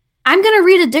 I'm going to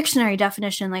read a dictionary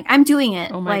definition. Like, I'm doing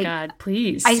it. Oh my God,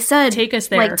 please. I said, take us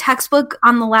there. Like textbook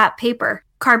on the lap paper.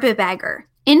 Carpetbagger.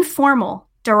 Informal.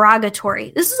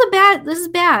 Derogatory. This is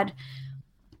bad.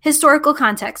 Historical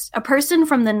context. A person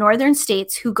from the northern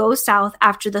states who goes south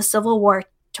after the Civil War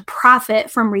to profit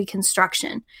from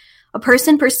Reconstruction. A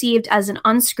person perceived as an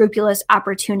unscrupulous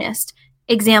opportunist.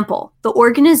 Example, the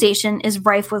organization is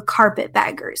rife with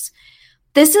carpetbaggers.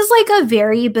 This is like a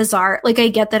very bizarre, like I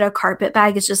get that a carpet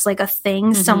bag is just like a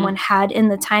thing someone had in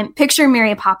the time. Picture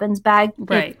Mary Poppins bag,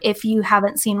 right, if you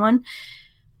haven't seen one.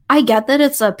 I get that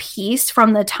it's a piece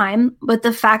from the time, but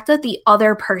the fact that the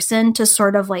other person to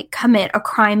sort of like commit a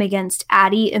crime against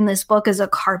Addie in this book as a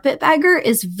carpetbagger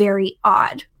is very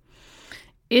odd.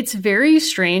 It's very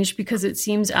strange because it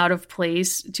seems out of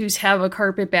place to have a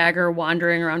carpetbagger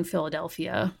wandering around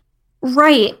Philadelphia.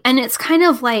 Right. And it's kind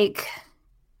of like,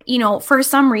 you know, for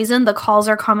some reason, the calls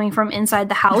are coming from inside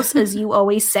the house, as you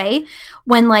always say,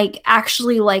 when like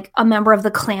actually like a member of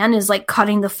the Klan is like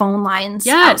cutting the phone lines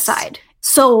outside.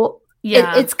 So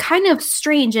it's kind of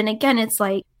strange. And again, it's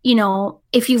like, you know,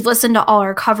 if you've listened to all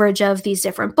our coverage of these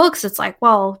different books, it's like,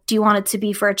 well, do you want it to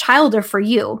be for a child or for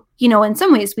you? You know, in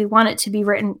some ways we want it to be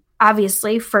written,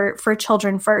 obviously, for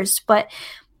children first. But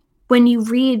when you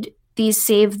read these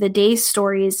Save the Day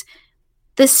stories,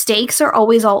 the stakes are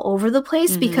always all over the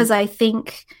place because I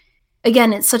think,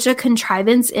 again, it's such a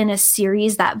contrivance in a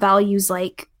series that values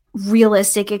like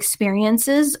realistic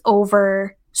experiences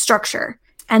over structure.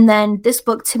 And then this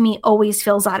book to me always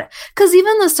feels out of, because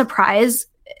even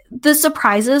the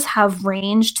surprises have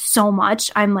ranged so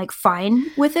much. I'm like fine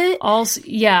with it. Also,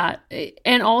 yeah.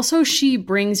 And also she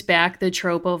brings back the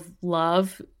trope of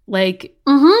love. Like,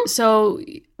 so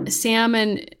Sam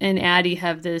and Addie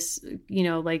have this, you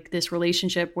know, like this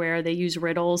relationship where they use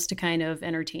riddles to kind of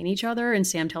entertain each other, and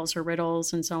Sam tells her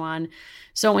riddles and so on.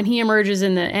 So when he emerges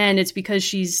in the end, it's because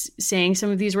she's saying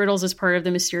some of these riddles as part of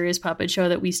the mysterious puppet show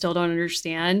that we still don't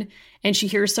understand. And she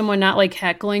hears someone not like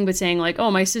heckling, but saying like,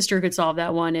 oh, my sister could solve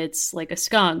that one. It's like a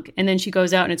skunk. And then she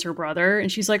goes out and it's her brother.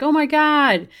 And she's like, oh my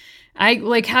God.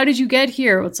 How did you get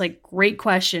here? It's like, great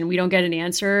question. We don't get an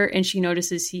answer. And she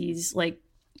notices he's like,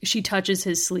 she touches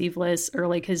his sleeveless or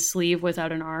like his sleeve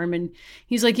without an arm. And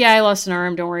he's like, yeah, I lost an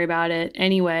arm. Don't worry about it.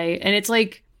 Anyway. And it's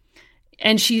like,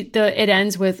 and it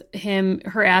ends with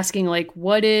her asking like,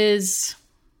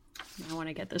 I want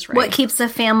to get this right. What keeps a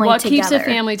family together? What keeps a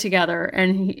family together?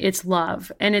 And it's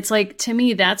love. And it's like, to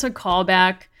me, that's a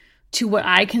callback to what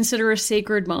I consider a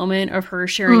sacred moment of her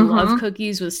sharing love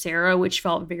cookies with Sarah, which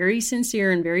felt very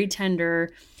sincere and very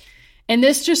tender. And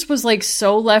this just was like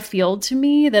so left field to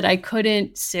me that I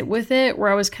couldn't sit with it, where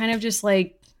I was kind of just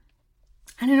like,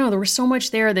 I don't know, there was so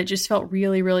much there that just felt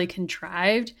really, really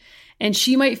contrived. And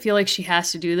she might feel like she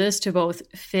has to do this to both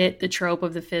fit the trope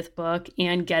of the 5th book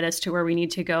and get us to where we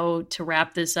need to go to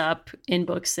wrap this up in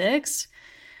book 6.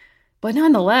 But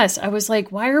nonetheless, I was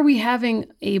like, why are we having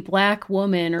a Black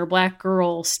woman or Black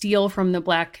girl steal from the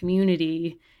Black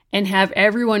community and have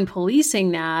everyone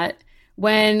policing that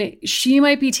when she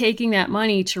might be taking that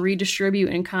money to redistribute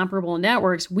in comparable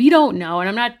networks? We don't know. And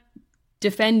I'm not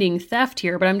defending theft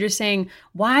here, but I'm just saying,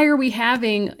 why are we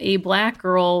having a Black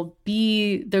girl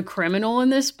be the criminal in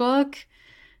this book?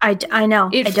 I know.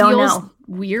 It I don't feels know.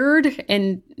 weird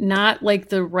and not like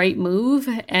the right move.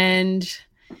 And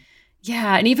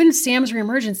yeah, and even Sam's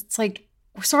reemergence, it's like,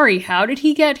 sorry, how did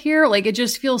he get here? Like, it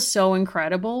just feels so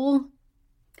incredible.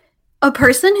 A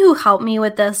person who helped me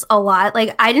with this a lot,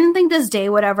 like, I didn't think this day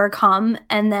would ever come,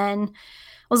 and then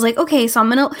I was like, okay, so I'm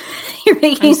gonna you're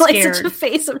making like such a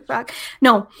face of shock.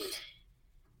 No.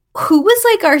 Who was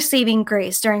like our saving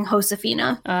grace during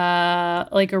Josefina?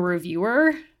 Like a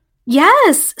reviewer?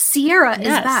 Yes, Sierra is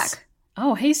back.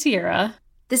 Oh, hey, Sierra.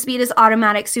 The speed is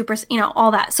automatic, super,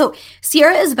 all that. So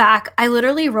Sierra is back. I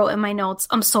literally wrote in my notes,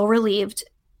 I'm so relieved.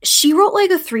 She wrote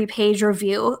like a 3-page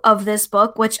review of this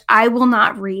book, which I will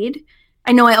not read.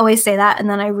 I know I always say that, and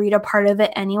then I read a part of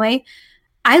it anyway.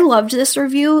 I loved this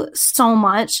review so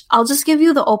much. I'll just give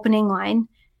you the opening line.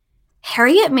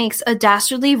 Harriet makes a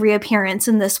dastardly reappearance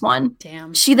in this one.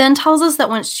 Damn. She then tells us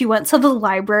that when she went to the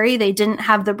library, they didn't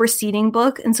have the preceding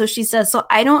book. And so she says, so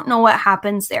I don't know what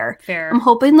happens there. Fair. I'm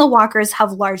hoping the walkers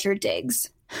have larger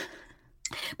digs.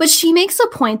 But she makes a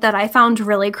point that I found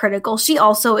really critical. She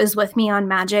also is with me on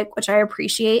Magic, which I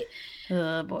appreciate.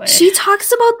 Oh, boy. She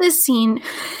talks about this scene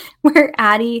where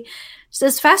Addie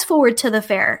says, fast forward to the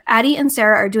fair. Addie and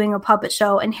Sarah are doing a puppet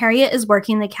show, and Harriet is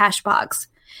working the cash box.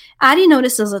 Addie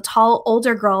notices a tall,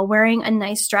 older girl wearing a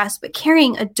nice dress, but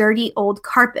carrying a dirty old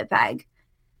carpet bag.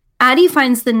 Addie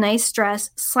finds the nice dress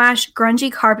 /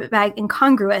 grungy carpet bag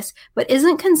incongruous, but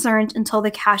isn't concerned until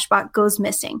the cash box goes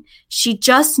missing. She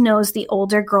just knows the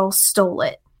older girl stole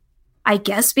it. I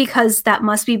guess because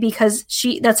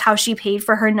that's how she paid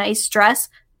for her nice dress.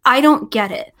 I don't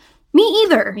get it. Me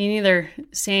either. Me neither.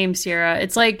 Same, Sierra.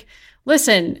 It's like,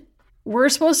 listen, we're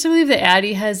supposed to believe that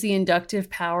Addie has the inductive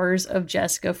powers of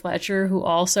Jessica Fletcher, who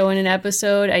also in an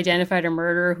episode identified a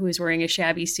murderer who was wearing a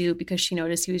shabby suit because she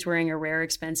noticed he was wearing a rare,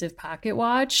 expensive pocket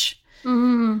watch.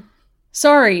 Mm.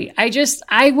 Sorry,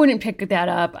 I wouldn't pick that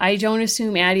up. I don't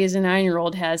assume Addie as a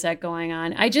 9-year-old has that going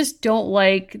on. I just don't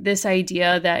like this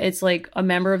idea that it's like a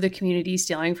member of the community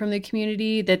stealing from the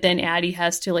community, that then Addie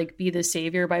has to like be the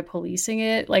savior by policing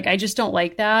it. Like, I just don't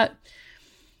like that.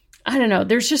 I don't know.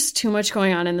 There's just too much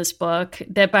going on in this book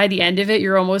that by the end of it,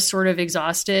 you're almost sort of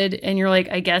exhausted and you're like,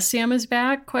 I guess Sam is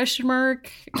back, ?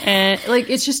 And like,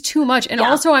 it's just too much. And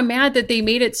also I'm mad that they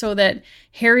made it so that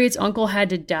Harriet's uncle had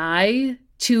to die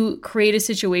to create a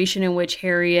situation in which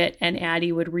Harriet and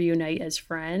Addie would reunite as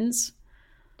friends.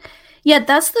 Yeah,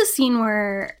 that's the scene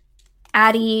where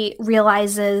Addie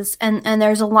realizes, and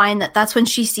there's a line that's when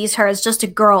she sees her as just a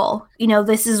girl.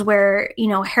 This is where,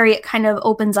 Harriet kind of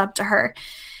opens up to her.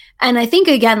 And I think,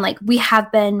 again, like, we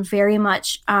have been very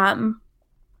much,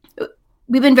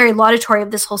 we've been very laudatory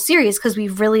of this whole series because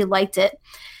we've really liked it.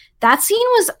 That scene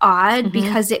was odd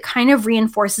because it kind of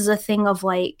reinforces a thing of,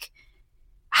 like,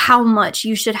 how much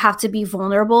you should have to be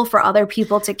vulnerable for other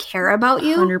people to care about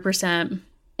you. 100%.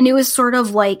 And it was sort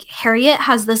of like Harriet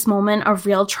has this moment of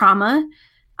real trauma.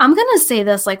 I'm going to say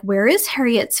this, like, where is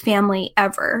Harriet's family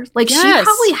ever? Like, she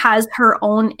probably has her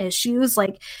own issues.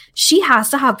 Like, she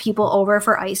has to have people over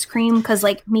for ice cream because,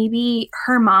 like, maybe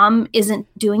her mom isn't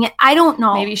doing it. I don't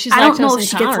know. Maybe she's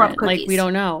lactose intolerant. Like, we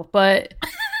don't know. But,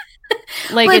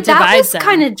 like, but it divides that was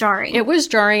kind of jarring. It was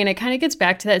jarring, and it kind of gets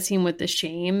back to that scene with the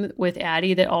shame with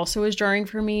Addie that also is jarring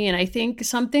for me. And I think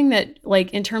something that,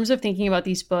 like, in terms of thinking about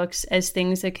these books as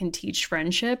things that can teach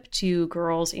friendship to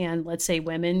girls and, let's say,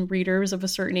 women readers of a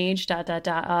certain age,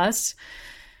 us.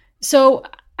 So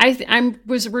I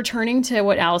was returning to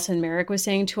what Allison Merrick was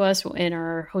saying to us in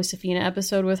our Josefina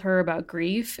episode with her about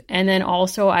grief. And then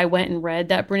also I went and read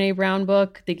that Brene Brown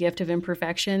book, The Gift of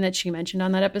Imperfection, that she mentioned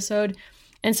on that episode.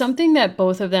 And something that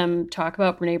both of them talk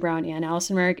about, Brene Brown and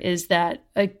Allison Merrick, is that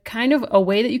a kind of a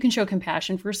way that you can show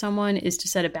compassion for someone is to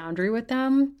set a boundary with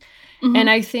them. Mm-hmm. And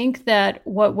I think that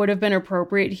what would have been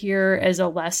appropriate here as a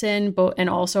lesson, and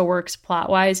also works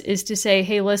plot-wise, is to say,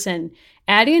 hey, listen,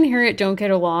 Addie and Harriet don't get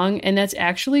along, and that's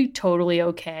actually totally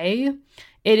okay.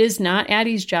 It is not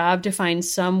Addie's job to find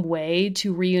some way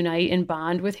to reunite and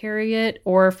bond with Harriet,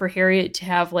 or for Harriet to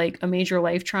have like a major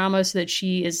life trauma so that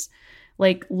she is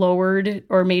like lowered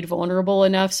or made vulnerable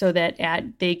enough so that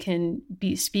they can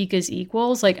speak as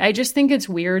equals. Like, I just think it's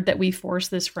weird that we force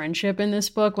this friendship in this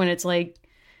book when it's like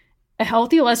a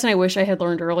healthy lesson I wish I had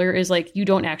learned earlier is like, you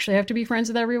don't actually have to be friends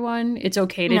with everyone. It's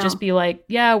okay to just be like,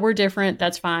 yeah, we're different.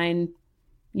 That's fine.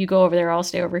 You go over there. I'll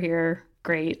stay over here.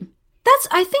 Great.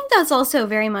 I think that's also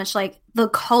very much like the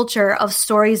culture of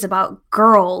stories about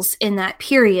girls in that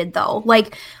period, though.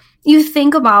 Like, you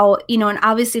think about, and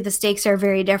obviously the stakes are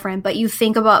very different, but you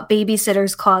think about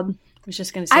Babysitter's Club was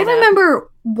just going to say I remember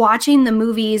watching the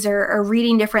movies or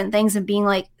reading different things and being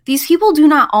like, these people do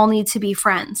not all need to be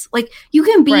friends. Like, you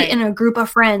can be in a group of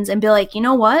friends and be like, you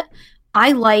know what?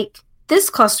 I like this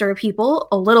cluster of people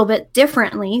a little bit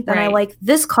differently than I like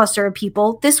this cluster of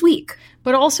people this week.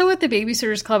 But also at the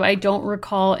Babysitters Club, I don't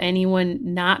recall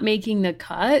anyone not making the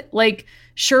cut. Like,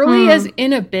 surely as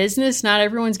in a business, not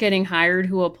everyone's getting hired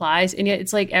who applies. And yet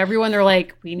it's like everyone, they're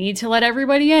like, we need to let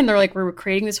everybody in. They're like, we're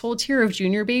creating this whole tier of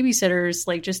junior babysitters,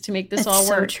 like, just to make this all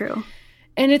work. It's so true.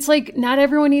 And it's like, not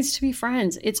everyone needs to be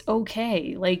friends. It's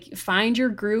okay. Like, find your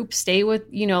group, stay with,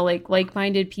 you know,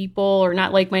 like-minded people, or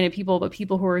not like-minded people, but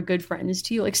people who are good friends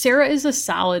to you. Like, Sarah is a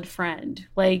solid friend.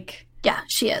 Like, yeah,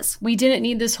 she is. We didn't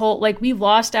need this whole, like, we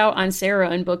lost out on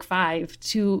Sarah in book 5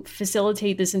 to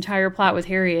facilitate this entire plot with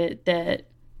Harriet that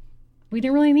we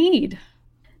didn't really need.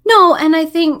 No, and I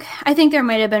think there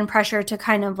might have been pressure to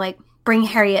kind of like bring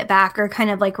Harriet back or kind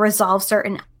of like resolve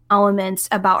certain elements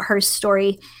about her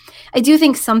story. I do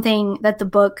think something that the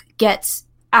book gets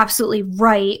absolutely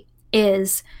right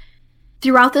is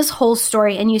throughout this whole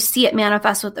story, and you see it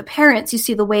manifest with the parents, you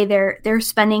see the way they're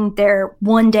spending their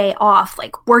one day off,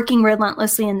 like working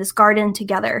relentlessly in this garden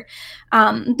together.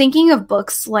 Thinking of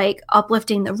books like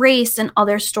Uplifting the Race and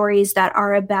other stories that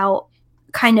are about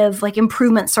kind of like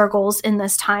improvement circles in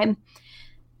this time,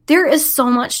 there is so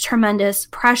much tremendous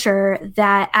pressure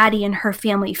that Addie and her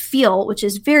family feel, which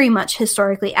is very much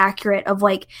historically accurate, of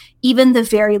like, even the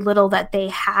very little that they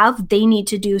have, they need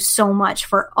to do so much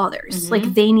for others.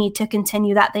 Like, they need to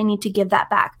continue that. They need to give that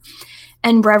back.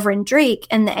 And Reverend Drake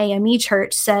in the AME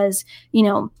church says, you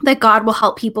know, that God will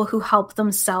help people who help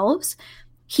themselves.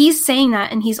 He's saying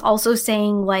that. And he's also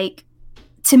saying, like,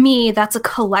 to me, that's a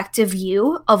collective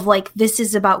view of like, this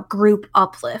is about group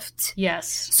uplift.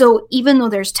 Yes. So even though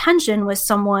there's tension with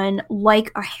someone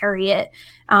like a Harriet,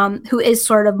 who is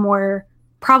sort of more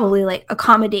probably like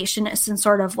accommodationist and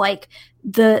sort of like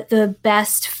the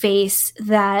best face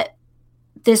that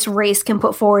this race can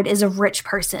put forward is a rich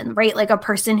person, right? Like a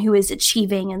person who is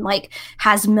achieving and like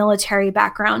has military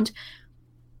background.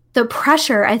 The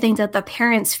pressure, I think, that the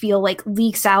parents feel like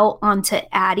leaks out onto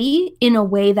Addie in a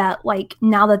way that, like,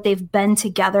 now that they've been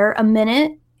together a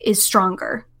minute, is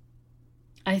stronger.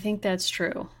 I think that's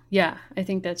true. Yeah, I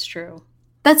think that's true.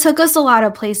 That took us a lot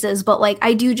of places, but, like,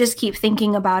 I do just keep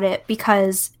thinking about it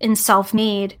because in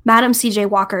Self-Made, Madam C.J.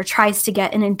 Walker tries to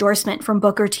get an endorsement from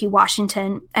Booker T.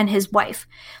 Washington and his wife.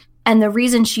 And the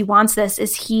reason she wants this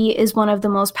is he is one of the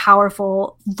most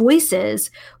powerful voices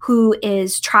who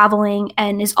is traveling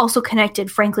and is also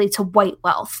connected, frankly, to white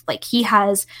wealth. Like, he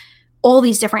has all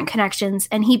these different connections,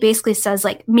 and he basically says,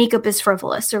 like, makeup is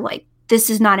frivolous, or like, this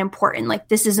is not important. Like,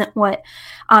 this isn't what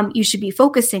you should be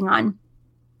focusing on.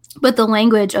 But the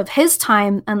language of his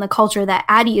time and the culture that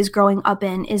Addie is growing up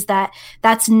in is that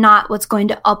that's not what's going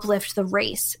to uplift the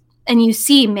race. And you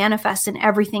see manifest in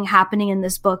everything happening in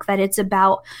this book that it's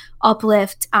about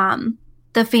uplift,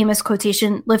 the famous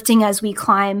quotation, lifting as we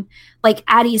climb. Like,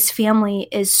 Addie's family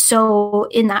is so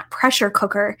in that pressure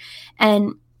cooker.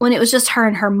 And when it was just her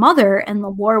and her mother and the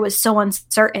war was so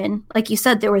uncertain, like you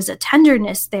said, there was a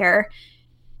tenderness there.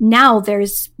 Now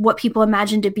there's what people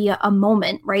imagine to be a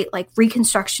moment, right? Like,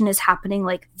 reconstruction is happening.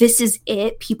 Like, this is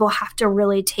it. People have to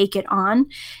really take it on.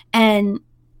 And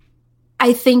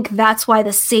I think that's why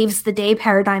the saves the day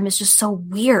paradigm is just so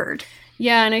weird.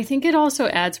 Yeah, and I think it also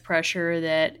adds pressure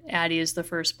that Addie is the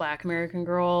first Black American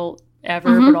girl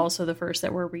ever, but also the first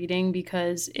that we're reading,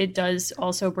 because it does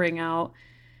also bring out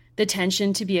the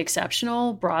tension to be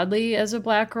exceptional broadly as a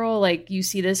Black girl. Like, you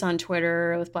see this on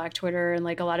Twitter with Black Twitter, and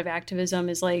like a lot of activism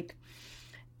is like,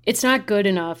 it's not good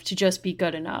enough to just be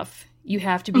good enough. You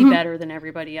have to be better than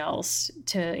everybody else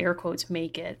to, air quotes,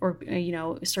 make it, or, you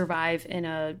know, survive in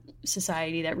a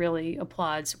society that really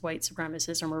applauds white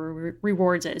supremacism or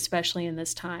rewards it, especially in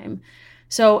this time.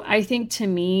 So I think, to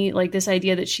me, like, this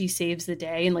idea that she saves the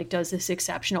day and like does this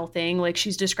exceptional thing, like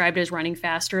she's described as running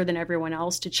faster than everyone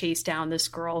else to chase down this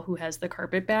girl who has the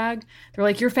carpet bag. They're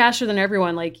like, you're faster than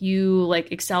everyone. Like, you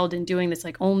like excelled in doing this.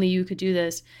 Like, only you could do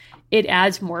this. It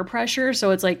adds more pressure.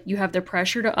 So it's like you have the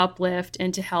pressure to uplift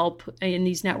and to help in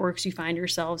these networks you find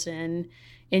yourselves in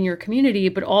your community,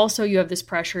 but also you have this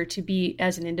pressure to be,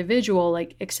 as an individual,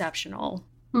 like, exceptional.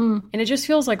 And it just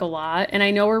feels like a lot. And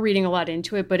I know we're reading a lot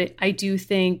into it, but I do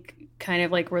think, kind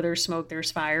of like where there's smoke, there's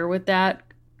fire with that,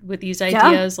 with these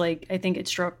ideas. Yeah. Like, I think it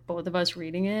struck both of us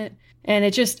reading it. And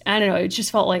it just, I don't know, it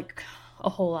just felt like a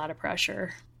whole lot of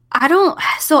pressure. I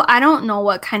don't know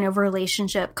what kind of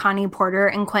relationship Connie Porter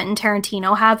and Quentin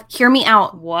Tarantino have. Hear me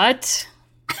out. What?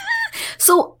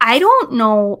 So I don't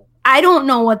know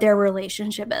what their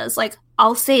relationship is. Like,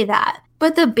 I'll say that.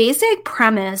 But the basic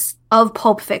premise of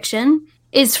Pulp Fiction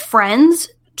is friends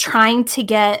trying to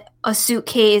get a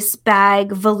suitcase,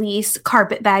 bag, valise,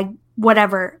 carpet bag,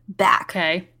 whatever, back.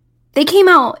 Okay. They came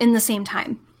out in the same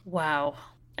time. Wow.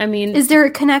 I mean... Is there a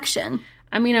connection?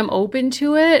 I mean, I'm open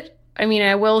to it. I mean,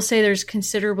 I will say there's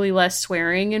considerably less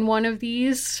swearing in one of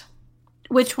these.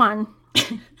 Which one?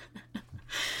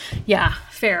 Yeah,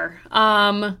 fair.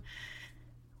 Wow,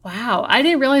 I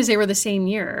didn't realize they were the same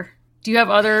year. Do you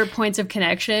have other points of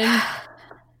connection?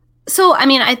 So, I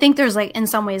mean, I think there's like, in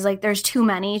some ways, like there's too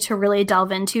many to really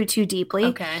delve into too deeply.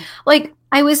 Okay. Like,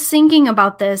 I was thinking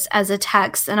about this as a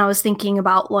text, and I was thinking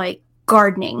about like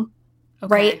gardening,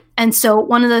 Okay. right? And so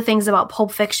one of the things about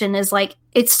Pulp Fiction is like,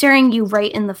 it's staring you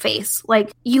right in the face.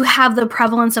 Like, you have the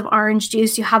prevalence of orange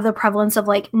juice, you have the prevalence of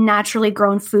like naturally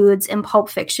grown foods in Pulp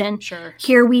Fiction. Sure.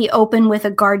 Here we open with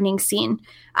a gardening scene.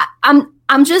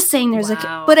 I'm just saying there's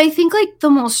Wow. but I think like the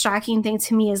most shocking thing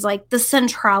to me is like the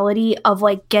centrality of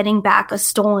like getting back a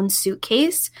stolen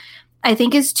suitcase, I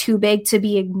think is too big to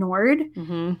be ignored.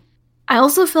 Mm-hmm. I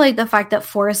also feel like the fact that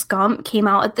Forrest Gump came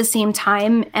out at the same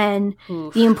time and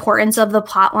the importance of the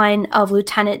plotline of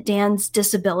Lieutenant Dan's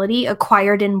disability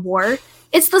acquired in war.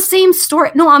 It's the same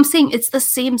story. No, I'm saying it's the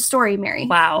same story, Mary.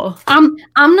 Wow. I'm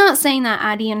not saying that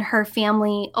Addie and her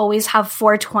family always have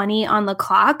 4:20 on the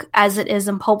clock as it is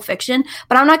in Pulp Fiction,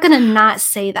 but I'm not going to not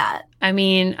say that. I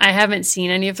mean, I haven't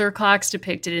seen any of their clocks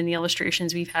depicted in the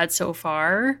illustrations we've had so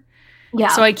far. Yeah.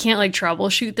 So I can't like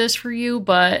troubleshoot this for you,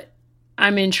 but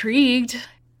I'm intrigued.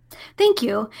 Thank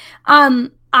you.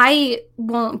 I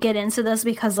won't get into this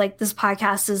because like this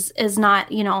podcast is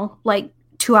not, like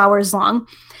 2 hours long.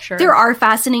 Sure. There are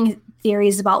fascinating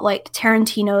theories about like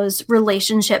Tarantino's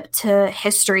relationship to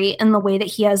history and the way that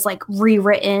he has like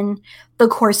rewritten the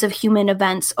course of human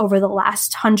events over the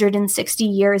last 160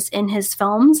 years in his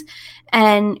films.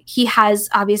 And he has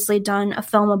obviously done a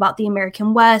film about the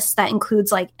American West that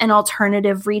includes like an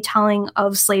alternative retelling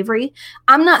of slavery.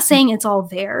 I'm not saying it's all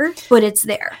there, but it's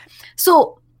there.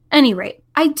 So, at any rate,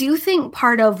 I do think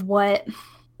part of what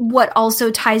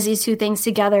also ties these two things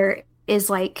together is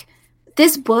like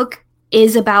this book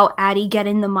is about Addie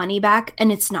getting the money back,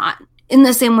 and it's not. In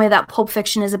the same way that Pulp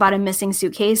Fiction is about a missing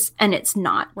suitcase, and it's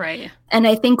not. Right. And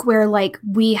I think where like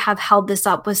we have held this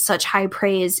up with such high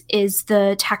praise is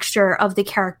the texture of the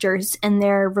characters and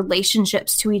their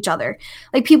relationships to each other.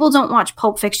 Like, people don't watch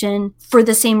Pulp Fiction for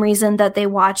the same reason that they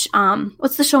watch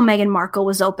what's the show Meghan Markle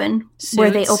was open, Suits?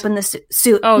 where they open the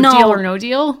suit. Oh, no, Deal or No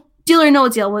Deal? Deal or No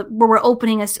Deal, where we're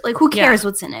opening a like, who cares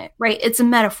what's in it, right? It's a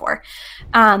metaphor.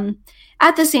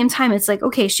 At the same time, it's like,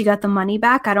 okay, she got the money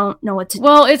back. I don't know what to do.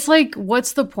 Well, it's like,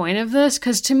 what's the point of this?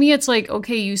 Because to me, it's like,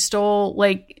 okay, you stole,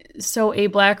 like, so a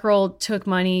black girl took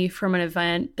money from an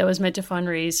event that was meant to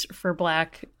fundraise for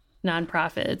black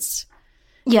nonprofits.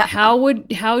 Yeah.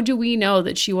 How do we know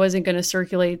that she wasn't going to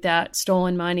circulate that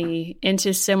stolen money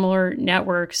into similar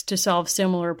networks to solve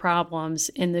similar problems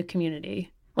in the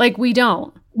community? Like, we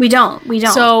don't. We don't.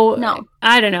 So, no.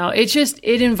 I don't know. It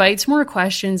invites more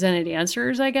questions than it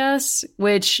answers, I guess,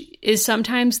 which is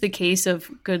sometimes the case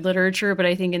of good literature. But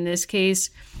I think in this case,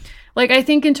 like, I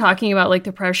think in talking about, like,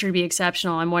 the pressure to be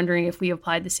exceptional, I'm wondering if we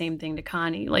applied the same thing to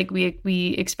Connie. Like,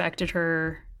 we expected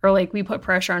her, or, like, we put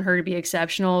pressure on her to be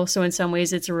exceptional. So in some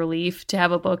ways, it's a relief to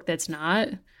have a book that's not.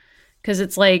 Because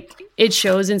it's like, it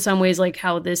shows in some ways like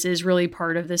how this is really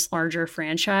part of this larger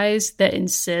franchise that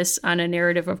insists on a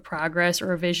narrative of progress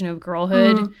or a vision of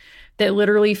girlhood that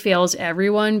literally fails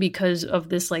everyone because of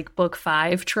this like book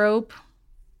 5 trope.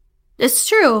 It's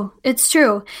true.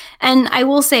 And I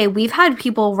will say, we've had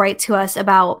people write to us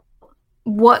about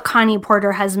what Connie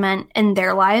Porter has meant in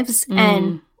their lives.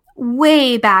 And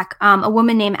way back, a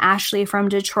woman named Ashley from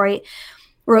Detroit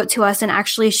wrote to us and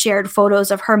actually shared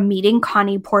photos of her meeting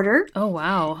Connie Porter. Oh,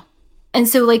 wow. And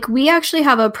so, like, we actually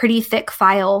have a pretty thick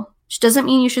file, which doesn't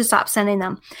mean you should stop sending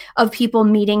them, of people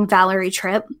meeting Valerie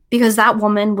Tripp, because that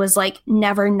woman was, like,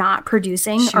 never not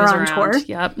producing or on tour.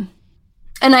 Yep.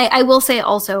 And I will say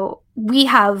also, we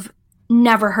have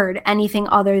never heard anything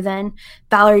other than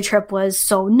Valerie Tripp was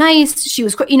so nice. She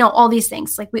was, all these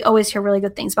things. Like, we always hear really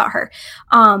good things about her.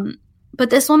 But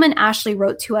this woman, Ashley,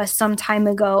 wrote to us some time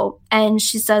ago, and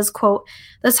she says, quote,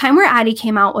 "The time where Addie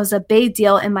came out was a big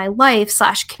deal in my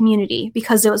life/community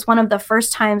because it was one of the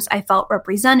first times I felt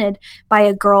represented by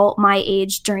a girl my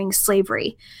age during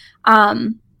slavery."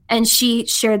 And she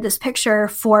shared this picture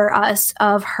for us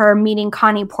of her meeting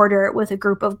Connie Porter with a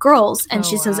group of girls, and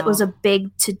she says it was a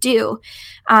big to-do.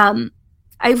 I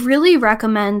really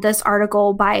recommend this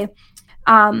article by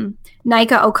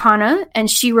Nika Okana, and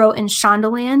she wrote in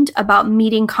Shondaland about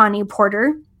meeting Connie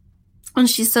Porter. And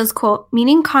she says, quote,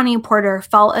 meeting Connie Porter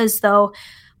felt as though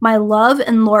my love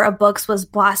and lore of books was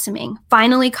blossoming,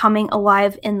 finally coming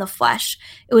alive in the flesh.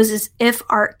 It was as if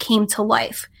art came to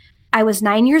life. I was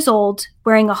 9 years old,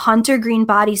 wearing a hunter green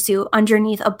bodysuit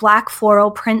underneath a black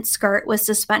floral print skirt with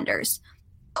suspenders.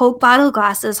 Coke bottle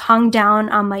glasses hung down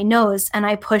on my nose, and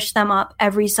I pushed them up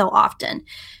every so often.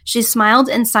 She smiled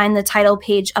and signed the title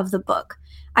page of the book.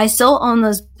 I still own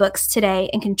those books today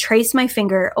and can trace my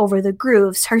finger over the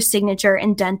grooves her signature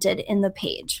indented in the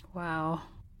page. Wow.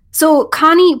 So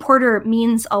Connie Porter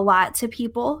means a lot to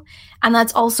people. And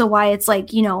that's also why it's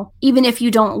like, you know, even if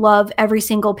you don't love every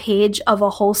single page of a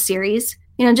whole series,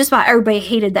 you know, just about everybody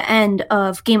hated the end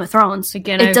of Game of Thrones.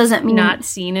 Again, it doesn't mean not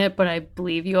seen it, but I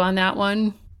believe you on that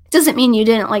one. It doesn't mean you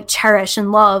didn't like cherish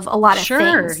and love a lot of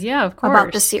things of course.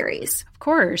 about the series. Of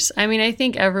course. I mean, I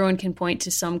think everyone can point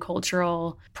to some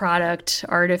cultural product,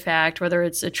 artifact, whether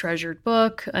it's a treasured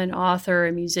book, an author,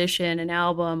 a musician, an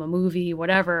album, a movie,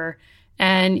 whatever.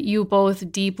 And you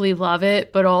both deeply love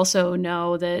it, but also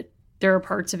know that there are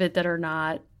parts of it that are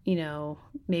not, you know,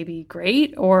 maybe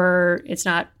great, or it's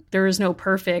not, there is no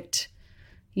perfect,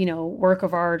 you know, work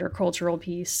of art or cultural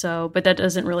piece. So, but that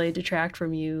doesn't really detract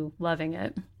from you loving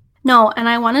it. No, and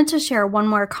I wanted to share one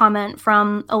more comment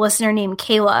from a listener named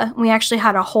Kayla. We actually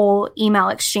had a whole email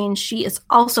exchange. She is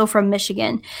also from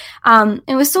Michigan.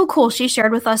 It was so cool. She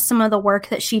shared with us some of the work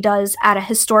that she does at a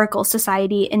historical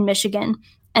society in Michigan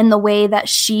and the way that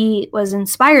she was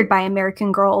inspired by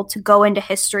American Girl to go into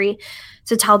history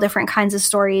to tell different kinds of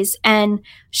stories. And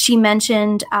she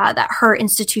mentioned that her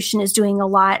institution is doing a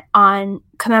lot on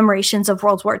commemorations of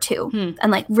World War II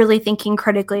and like really thinking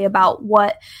critically about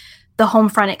what the home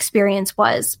front experience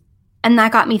was. And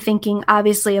that got me thinking,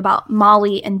 obviously, about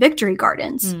Molly and Victory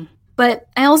Gardens. But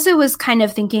I also was kind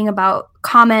of thinking about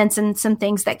comments and some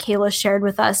things that Kayla shared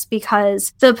with us,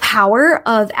 because the power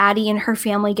of Addie and her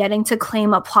family getting to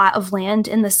claim a plot of land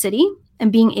in the city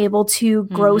and being able to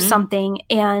grow something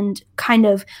and kind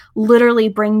of literally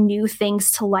bring new things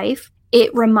to life.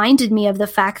 It reminded me of the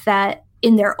fact that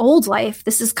in their old life,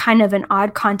 this is kind of an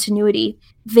odd continuity.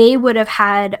 They would have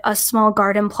had a small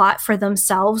garden plot for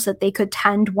themselves that they could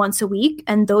tend once a week,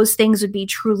 and those things would be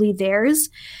truly theirs.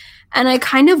 And I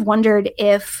kind of wondered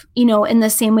if, you know, in the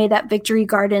same way that Victory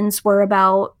Gardens were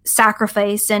about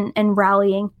sacrifice and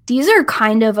rallying, these are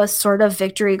kind of a sort of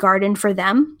victory garden for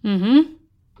them.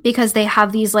 Because they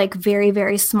have these like very,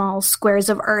 very small squares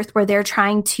of earth where they're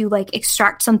trying to like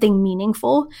extract something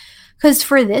meaningful. Because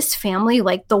for this family,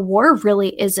 like the war really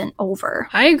isn't over.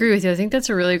 I agree with you. I think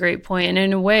that's a really great point. And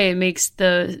in a way, it makes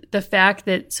the fact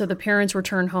that, so the parents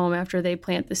return home after they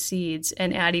plant the seeds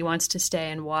and Addie wants to stay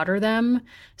and water them.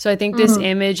 So I think this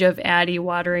image of Addie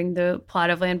watering the plot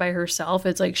of land by herself,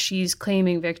 it's like she's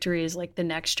claiming victory as like the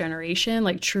next generation,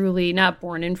 like truly not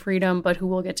born in freedom, but who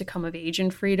will get to come of age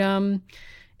in freedom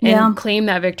and claim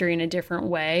that victory in a different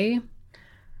way.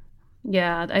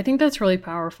 Yeah, I think that's really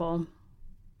powerful.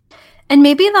 And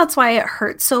maybe that's why it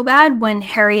hurts so bad when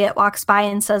Harriet walks by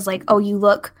and says like, "Oh, you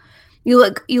look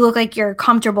like you're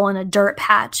comfortable in a dirt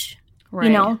patch." Right.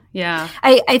 You know? Yeah.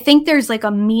 I think there's like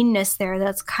a meanness there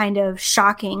that's kind of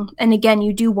shocking. And again,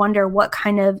 you do wonder what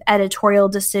kind of editorial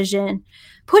decision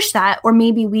pushed that, or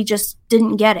maybe we just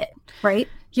didn't get it, right?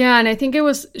 Yeah, and I think it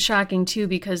was shocking too,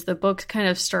 because the book kind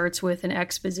of starts with an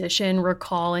exposition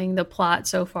recalling the plot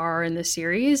so far in the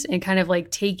series and kind of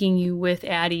like taking you with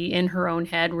Addie in her own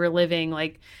head, reliving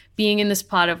like being in this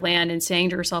plot of land and saying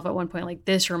to herself at one point, like,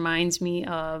 this reminds me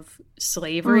of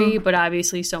slavery, but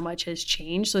obviously so much has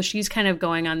changed. So she's kind of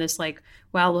going on this like,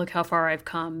 wow, look how far I've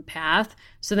come path.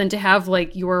 So then to have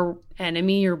like your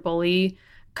enemy, your bully,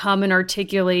 come and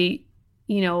articulate,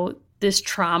 you know, this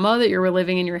trauma that you're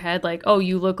reliving in your head, like, oh,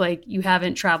 you look like you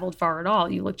haven't traveled far at all.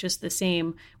 You look just the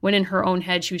same. When in her own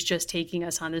head, she was just taking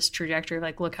us on this trajectory,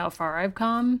 like, look how far I've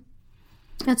come.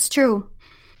 That's true.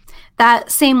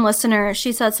 That same listener,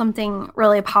 she said something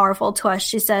really powerful to us.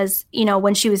 She says, you know,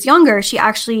 when she was younger, she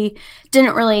actually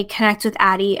didn't really connect with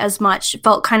Addie as much. It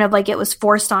felt kind of like it was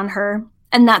forced on her.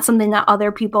 And that's something that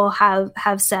other people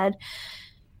have said.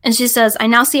 And she says, I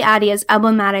now see Addie as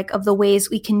emblematic of the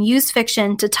ways we can use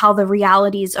fiction to tell the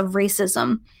realities of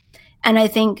racism. And I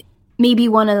think maybe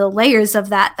one of the layers of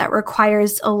that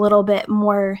requires a little bit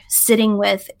more sitting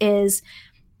with is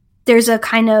there's a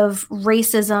kind of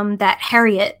racism that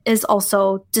Harriet is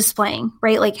also displaying,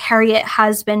 right? Like Harriet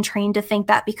has been trained to think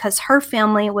that because her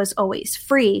family was always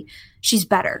free, she's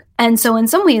better. And so in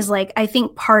some ways, like, I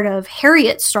think part of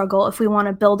Harriet's struggle, if we want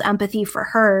to build empathy for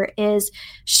her, is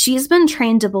she's been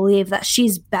trained to believe that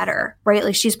she's better, right?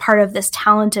 Like, she's part of this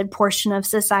talented portion of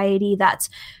society that's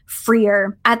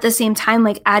freer. At the same time,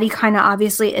 like, Addie kind of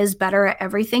obviously is better at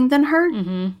everything than her,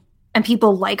 and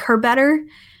people like her better.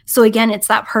 So again, it's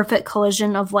that perfect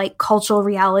collision of like cultural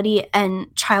reality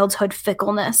and childhood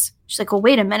fickleness. She's like, well,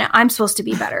 wait a minute, I'm supposed to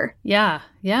be better. Yeah.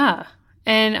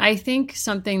 And I think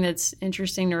something that's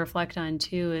interesting to reflect on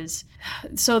too is,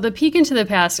 so the Peek into the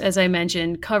Past, as I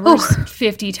mentioned, covers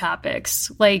 50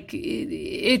 topics. Like,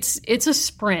 it's a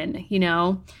sprint, you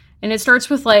know, and it starts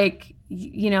with like,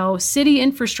 you know, city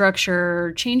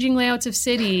infrastructure, changing layouts of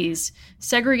cities,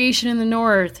 segregation in the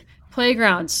North,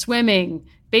 playgrounds, swimming,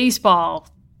 baseball,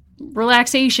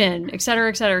 relaxation, et cetera,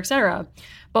 et cetera, et cetera.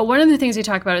 But one of the things they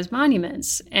talk about is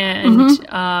monuments,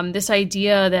 and this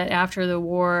idea that after the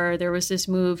war, there was this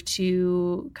move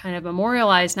to kind of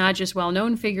memorialize not just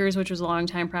well-known figures, which was a long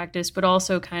time practice, but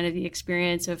also kind of the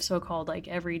experience of so-called like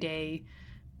everyday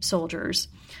soldiers.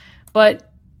 But,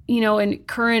 you know,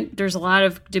 there's a lot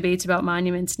of debates about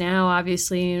monuments now,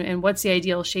 obviously, and what's the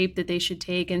ideal shape that they should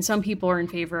take. And some people are in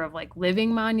favor of like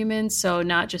living monuments. So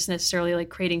not just necessarily like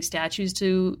creating statues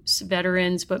to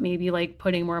veterans, but maybe like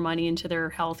putting more money into their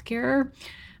health care.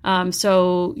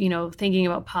 So, you know, thinking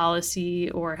about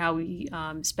policy or how we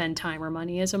spend time or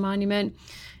money as a monument.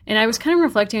 And I was kind of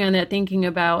reflecting on that, thinking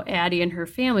about Addie and her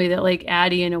family, that like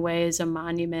Addie in a way is a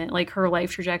monument, like her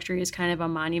life trajectory is kind of a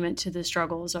monument to the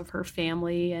struggles of her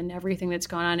family and everything that's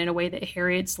gone on, in a way that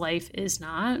Harriet's life is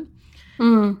not.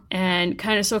 And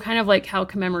kind of like how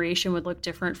commemoration would look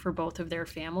different for both of their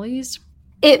families.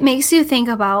 It makes you think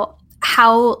about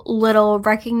how little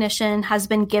recognition has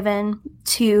been given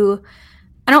to,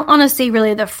 I don't want to say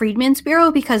really the Freedmen's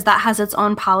Bureau, because that has its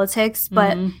own politics,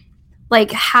 but like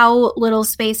how little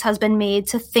space has been made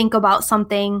to think about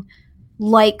something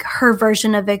like her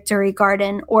version of Victory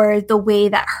Garden, or the way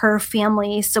that her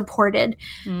family supported.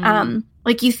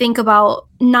 Like, you think about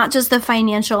not just the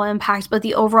financial impact, but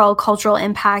the overall cultural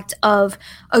impact of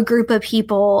a group of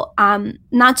people,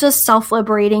 not just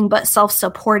self-liberating, but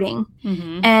self-supporting.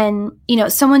 And, you know,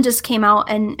 someone just came out,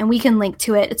 and we can link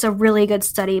to it. It's a really good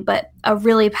study, but a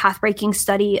really path-breaking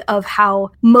study of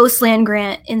how most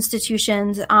land-grant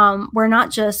institutions were not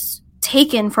just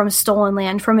taken from stolen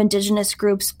land from Indigenous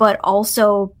groups, but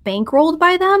also bankrolled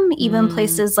by them. Even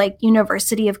places like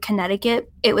University of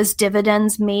Connecticut, it was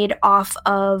dividends made off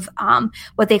of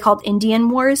what they called Indian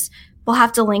wars. We'll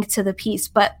have to link to the piece,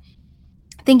 but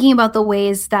thinking about the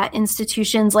ways that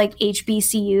institutions like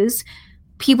HBCUs,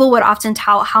 people would often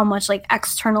tout how much like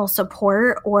external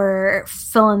support or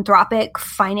philanthropic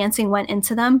financing went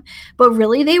into them, but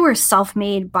really they were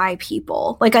self-made by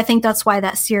people. Like, I think that's why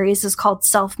that series is called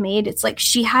Self-Made. It's like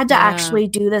she had to actually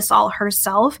do this all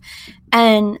herself,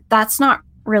 and that's not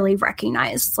really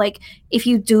recognized. Like, if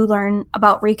you do learn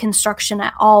about Reconstruction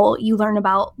at all, you learn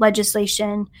about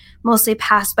legislation mostly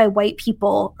passed by white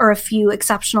people or a few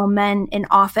exceptional men in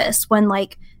office, when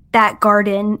like that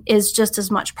garden is just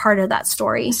as much part of that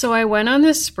story. So I went on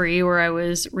this spree where I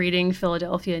was reading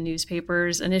Philadelphia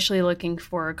newspapers, initially looking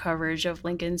for coverage of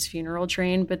Lincoln's funeral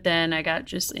train, but then I got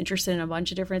just interested in a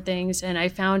bunch of different things. And I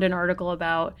found an article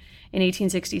about, in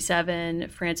 1867,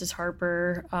 Frances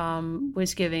Harper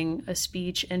was giving a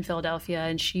speech in Philadelphia,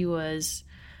 and she was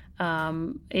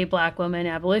a Black woman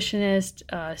abolitionist,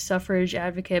 suffrage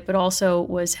advocate, but also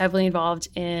was heavily involved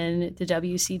in the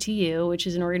WCTU, which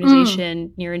is an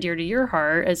organization near and dear to your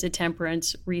heart as a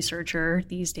temperance researcher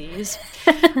these days.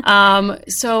 But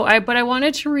I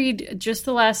wanted to read just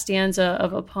the last stanza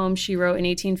of a poem she wrote in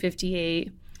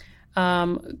 1858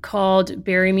 called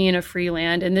Bury Me in a Free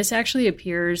Land. And this actually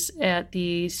appears at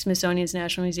the Smithsonian's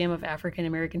National Museum of African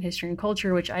American History and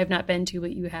Culture, which I have not been to,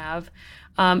 but you have.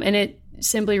 And it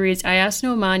simply reads, I ask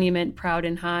no monument proud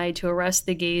and high to arrest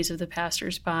the gaze of the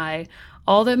passers-by.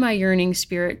 All that my yearning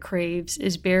spirit craves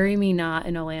is bury me not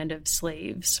in a land of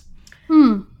slaves.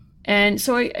 And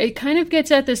so it kind of gets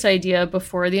at this idea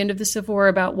before the end of the Civil War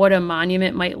about what a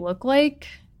monument might look like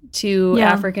to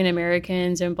African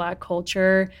Americans and Black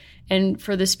culture. And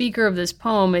for the speaker of this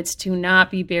poem, it's to not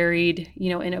be buried, you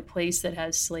know, in a place that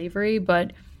has slavery.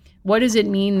 But what does it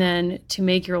mean then to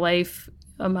make your life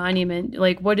a monument?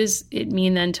 Like, what does it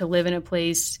mean then to live in a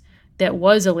place that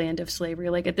was a land of slavery?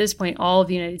 Like, at this point, all of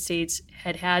the United States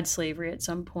had slavery at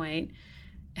some point.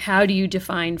 How do you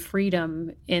define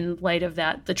freedom in light of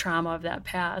that, the trauma of that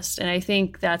past? And I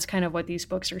think that's kind of what these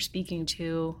books are speaking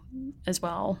to as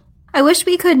well. I wish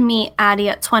we could meet Addie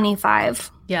at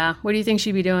 25. Yeah. What do you think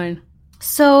she'd be doing?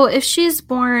 So if she's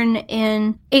born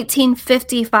in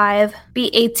 1855, be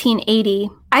 1880,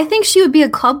 I think she would be a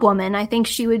club woman. I think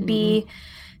she would be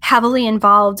heavily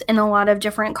involved in a lot of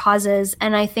different causes.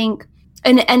 And I think,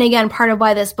 and again, part of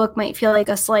why this book might feel like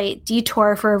a slight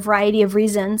detour for a variety of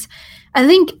reasons, I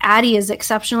think Addie is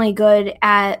exceptionally good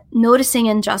at noticing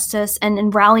injustice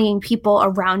and rallying people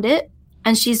around it.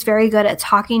 And she's very good at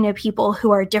talking to people who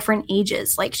are different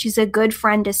ages. Like, she's a good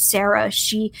friend to Sarah.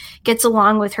 She gets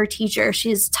along with her teacher.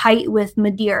 She's tight with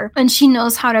Madeir. And she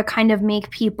knows how to kind of make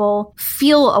people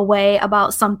feel a way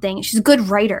about something. She's a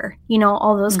good writer, you know,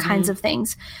 all those kinds of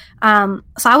things. So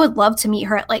I would love to meet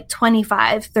her at like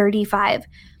 25, 35.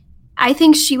 I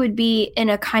think she would be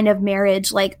in a kind of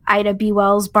marriage like Ida B.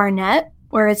 Wells Barnett,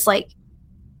 where it's like,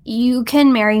 you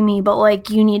can marry me, but like,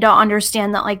 you need to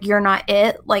understand that like, you're not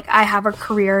it. Like, I have a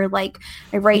career, like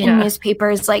I write in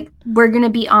newspapers, like we're going to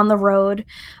be on the road.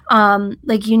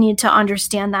 Like, you need to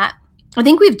understand that. I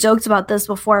think we've joked about this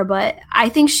before, but I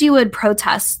think she would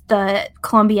protest the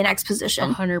Columbian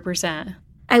Exposition. 100%.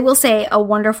 I will say a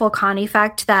wonderful Connie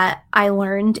fact that I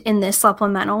learned in this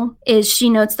supplemental is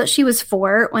she notes that she was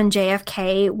 4 when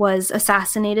JFK was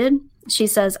assassinated. She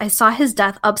says, I saw his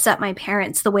death upset my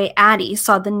parents the way Addie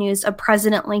saw the news of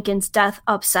President Lincoln's death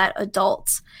upset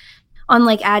adults.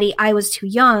 Unlike Addie, I was too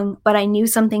young, but I knew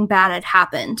something bad had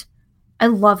happened. I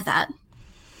love that.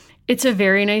 It's a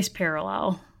very nice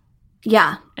parallel.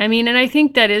 Yeah. I mean, and I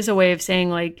think that is a way of saying,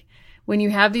 like, when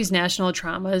you have these national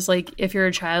traumas, like, if you're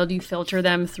a child, you filter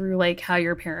them through, like, how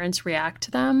your parents react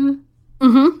to them.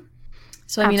 Mm-hmm.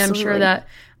 So, I mean, I'm sure that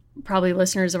probably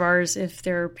listeners of ours, if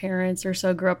their parents or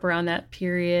so grew up around that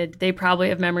period, they probably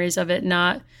have memories of it,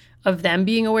 not of them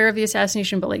being aware of the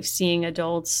assassination, but like seeing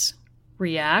adults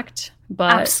react.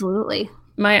 But absolutely.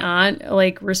 My aunt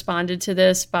like responded to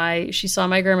this by, she saw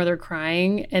my grandmother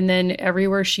crying, and then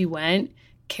everywhere she went,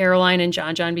 Caroline and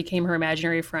John became her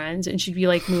imaginary friends, and she'd be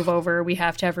like, move over, we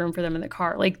have to have room for them in the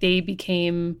car. Like, they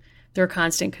became their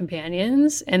constant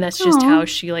companions, and that's just how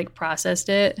she like processed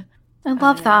it. I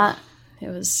love that. It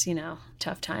was, you know,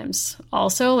 tough times.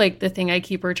 Also, like, the thing I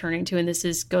keep returning to, and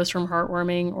this goes from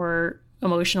heartwarming or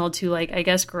emotional to, like, I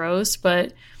guess gross,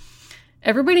 but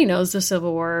everybody knows the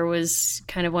Civil War was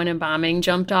kind of when embalming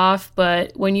jumped off.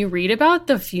 But when you read about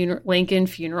the Lincoln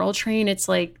funeral train, it's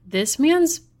like, this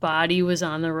man's body was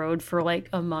on the road for like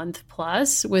a month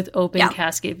plus with open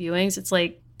casket viewings. It's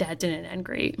like, that didn't end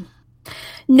great.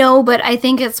 No, but I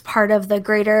think it's part of the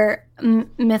greater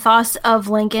mythos of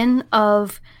Lincoln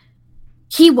of,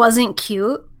 he wasn't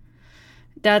cute.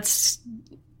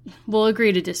 We'll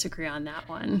agree to disagree on that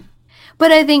one.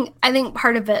 But I think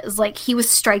part of it is like, he was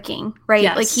striking, right?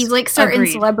 Yes, like, he's like certain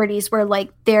celebrities where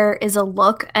like there is a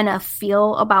look and a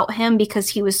feel about him because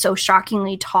he was so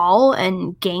shockingly tall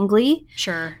and gangly.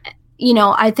 Sure. You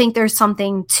know, I think there's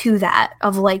something to that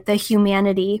of like the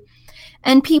humanity.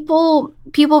 And people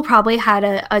probably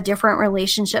had a different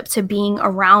relationship to being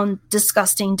around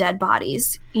disgusting dead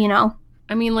bodies, you know?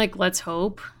 I mean, like, let's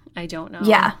hope. I don't know.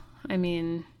 Yeah. I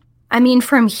mean,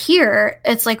 from here,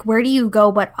 it's like, where do you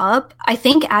go but up? I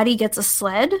think Addie gets a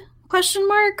sled, ?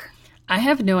 I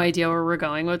have no idea where we're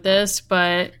going with this,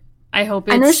 but I hope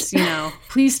it's, you know,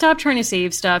 please stop trying to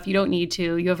save stuff. You don't need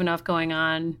to. You have enough going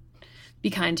on. Be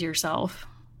kind to yourself.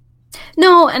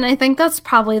 No, and I think that's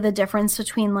probably the difference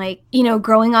between, like, you know,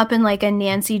 growing up in like a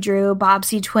Nancy Drew,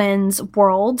 Bobbsey Twins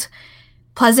world.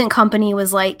 Pleasant Company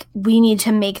was like, we need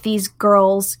to make these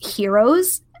girls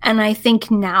heroes. And I think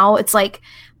now it's like,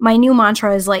 my new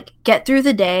mantra is like, get through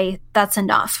the day. That's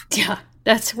enough. Yeah,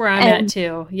 that's where I'm at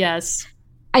too. Yes.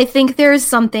 I think there's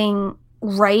something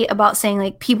right about saying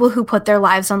like, people who put their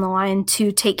lives on the line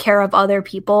to take care of other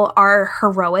people are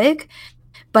heroic.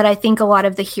 But I think a lot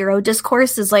of the hero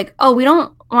discourse is like, oh, we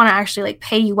don't want to actually like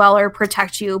pay you well or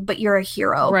protect you, but you're a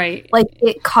hero. Right. Like,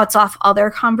 it cuts off other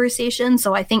conversations.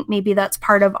 So I think maybe that's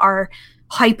part of our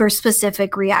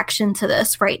hyper-specific reaction to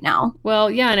this right now. Well,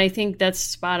 yeah, and I think that's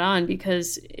spot on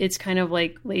because it's kind of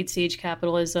like late-stage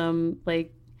capitalism.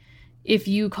 Like, if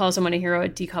you call someone a hero,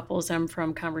 it decouples them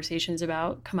from conversations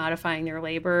about commodifying their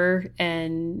labor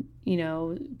and, you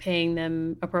know, paying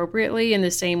them appropriately in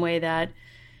the same way that,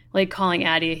 like, calling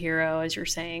Addie a hero, as you're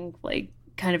saying, like,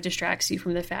 kind of distracts you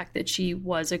from the fact that she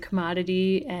was a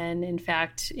commodity. And in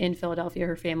fact, in Philadelphia,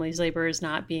 her family's labor is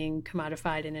not being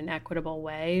commodified in an equitable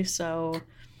way. So,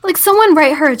 like, someone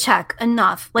write her a check.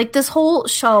 Enough. Like, this whole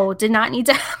show did not need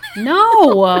to happen.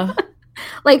 No.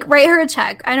 Like, write her a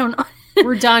check. I don't know.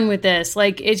 We're done with this.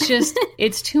 Like, it's just,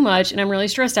 it's too much. And I'm really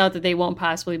stressed out that they won't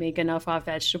possibly make enough off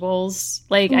vegetables.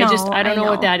 Like, I don't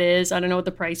know what that is. I don't know what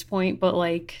the price point, but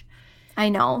like, I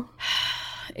know.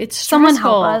 It's stressful. Someone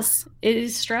help us. It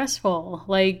is stressful.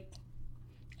 Like,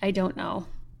 I don't know.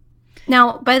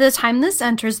 Now, by the time this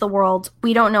enters the world,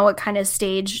 we don't know what kind of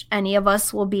stage any of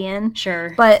us will be in.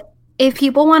 Sure. But if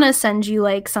people want to send you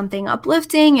like something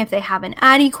uplifting, if they have an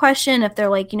Addie question, if they're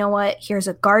like, you know what, here's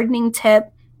a gardening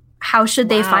tip, how should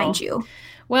they find you?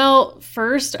 Well,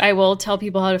 first, I will tell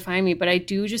people how to find me, but I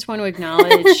do just want to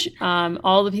acknowledge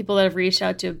all the people that have reached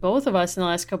out to both of us in the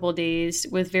last couple of days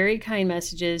with very kind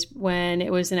messages when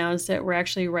it was announced that we're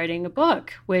actually writing a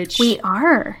book, which we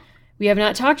are. We have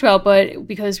not talked about, but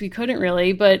because we couldn't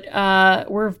really, but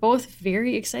we're both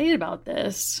very excited about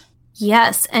this.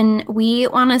 Yes, and we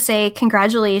want to say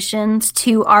congratulations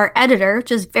to our editor,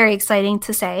 which is very exciting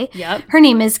to say. Yep. Her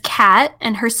name is Kat,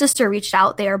 and her sister reached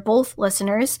out. They are both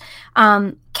listeners.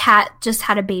 Kat just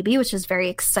had a baby, which is very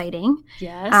exciting.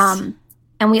 Yes.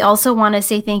 And we also want to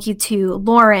say thank you to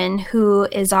Lauren, who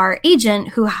is our agent,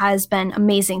 who has been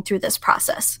amazing through this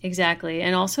process. Exactly.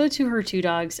 And also to her 2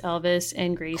 dogs, Elvis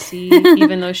and Gracie,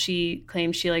 even though she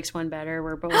claims she likes one better.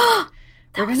 We're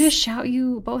going to shout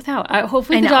you both out.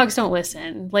 Hopefully the dogs don't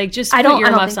listen. Like, just put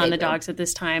earmuffs on the dogs at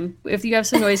this time. If you have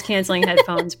some noise canceling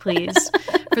headphones, please,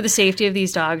 for the safety of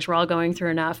these dogs. We're all going through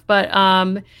enough. But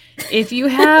if you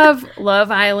have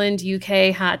Love Island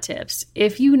UK hot tips,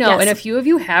 if you know, and a few of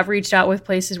you have reached out with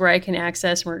places where I can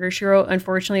access Murder, She Wrote,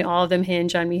 unfortunately, all of them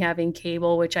hinge on me having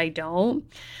cable, which I don't.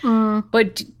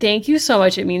 But thank you so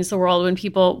much. It means the world when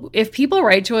if people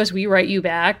write to us, we write you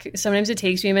back. Sometimes it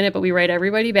takes me a minute, but we write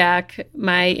everybody back.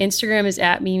 My Instagram is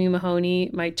at Mimi Mahoney.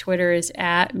 My Twitter is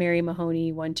at Mary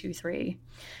Mahoney123.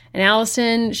 And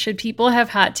Allison, should people have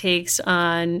hot takes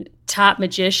on top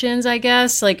magicians, I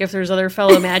guess? Like if there's other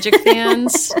fellow magic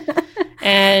fans?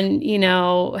 And, you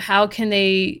know, how can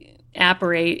they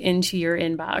apparate into your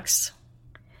inbox?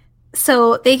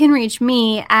 So they can reach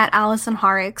me at Allison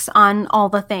Horrocks on all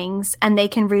the things, and they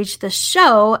can reach the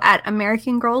show at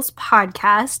American Girls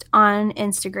Podcast on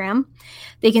Instagram.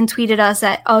 They can tweet at us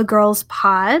at A Girls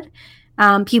Pod.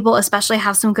 People especially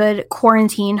have some good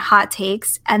quarantine hot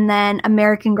takes. And then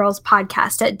American Girls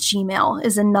Podcast at Gmail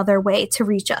is another way to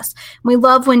reach us. We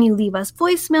love when you leave us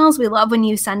voicemails. We love when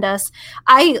you send us.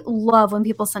 I love when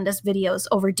people send us videos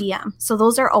over DM. So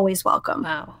those are always welcome.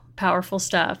 Wow. Powerful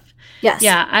stuff. Yes.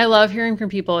 Yeah, I love hearing from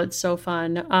people. It's so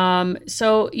fun.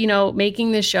 So, you know,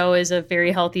 making this show is a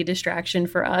very healthy distraction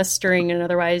for us during an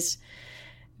otherwise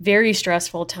very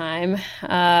stressful time.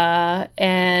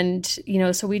 And, you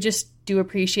know, so we just do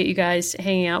appreciate you guys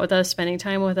hanging out with us, spending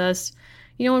time with us,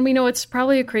 you know, and we know it's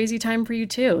probably a crazy time for you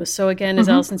too. So again, as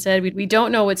Allison said, we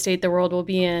don't know what state the world will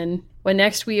be in when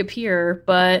next we appear,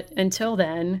 but until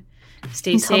then,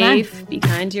 stay safe, be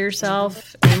kind to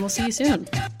yourself, and we'll see you soon.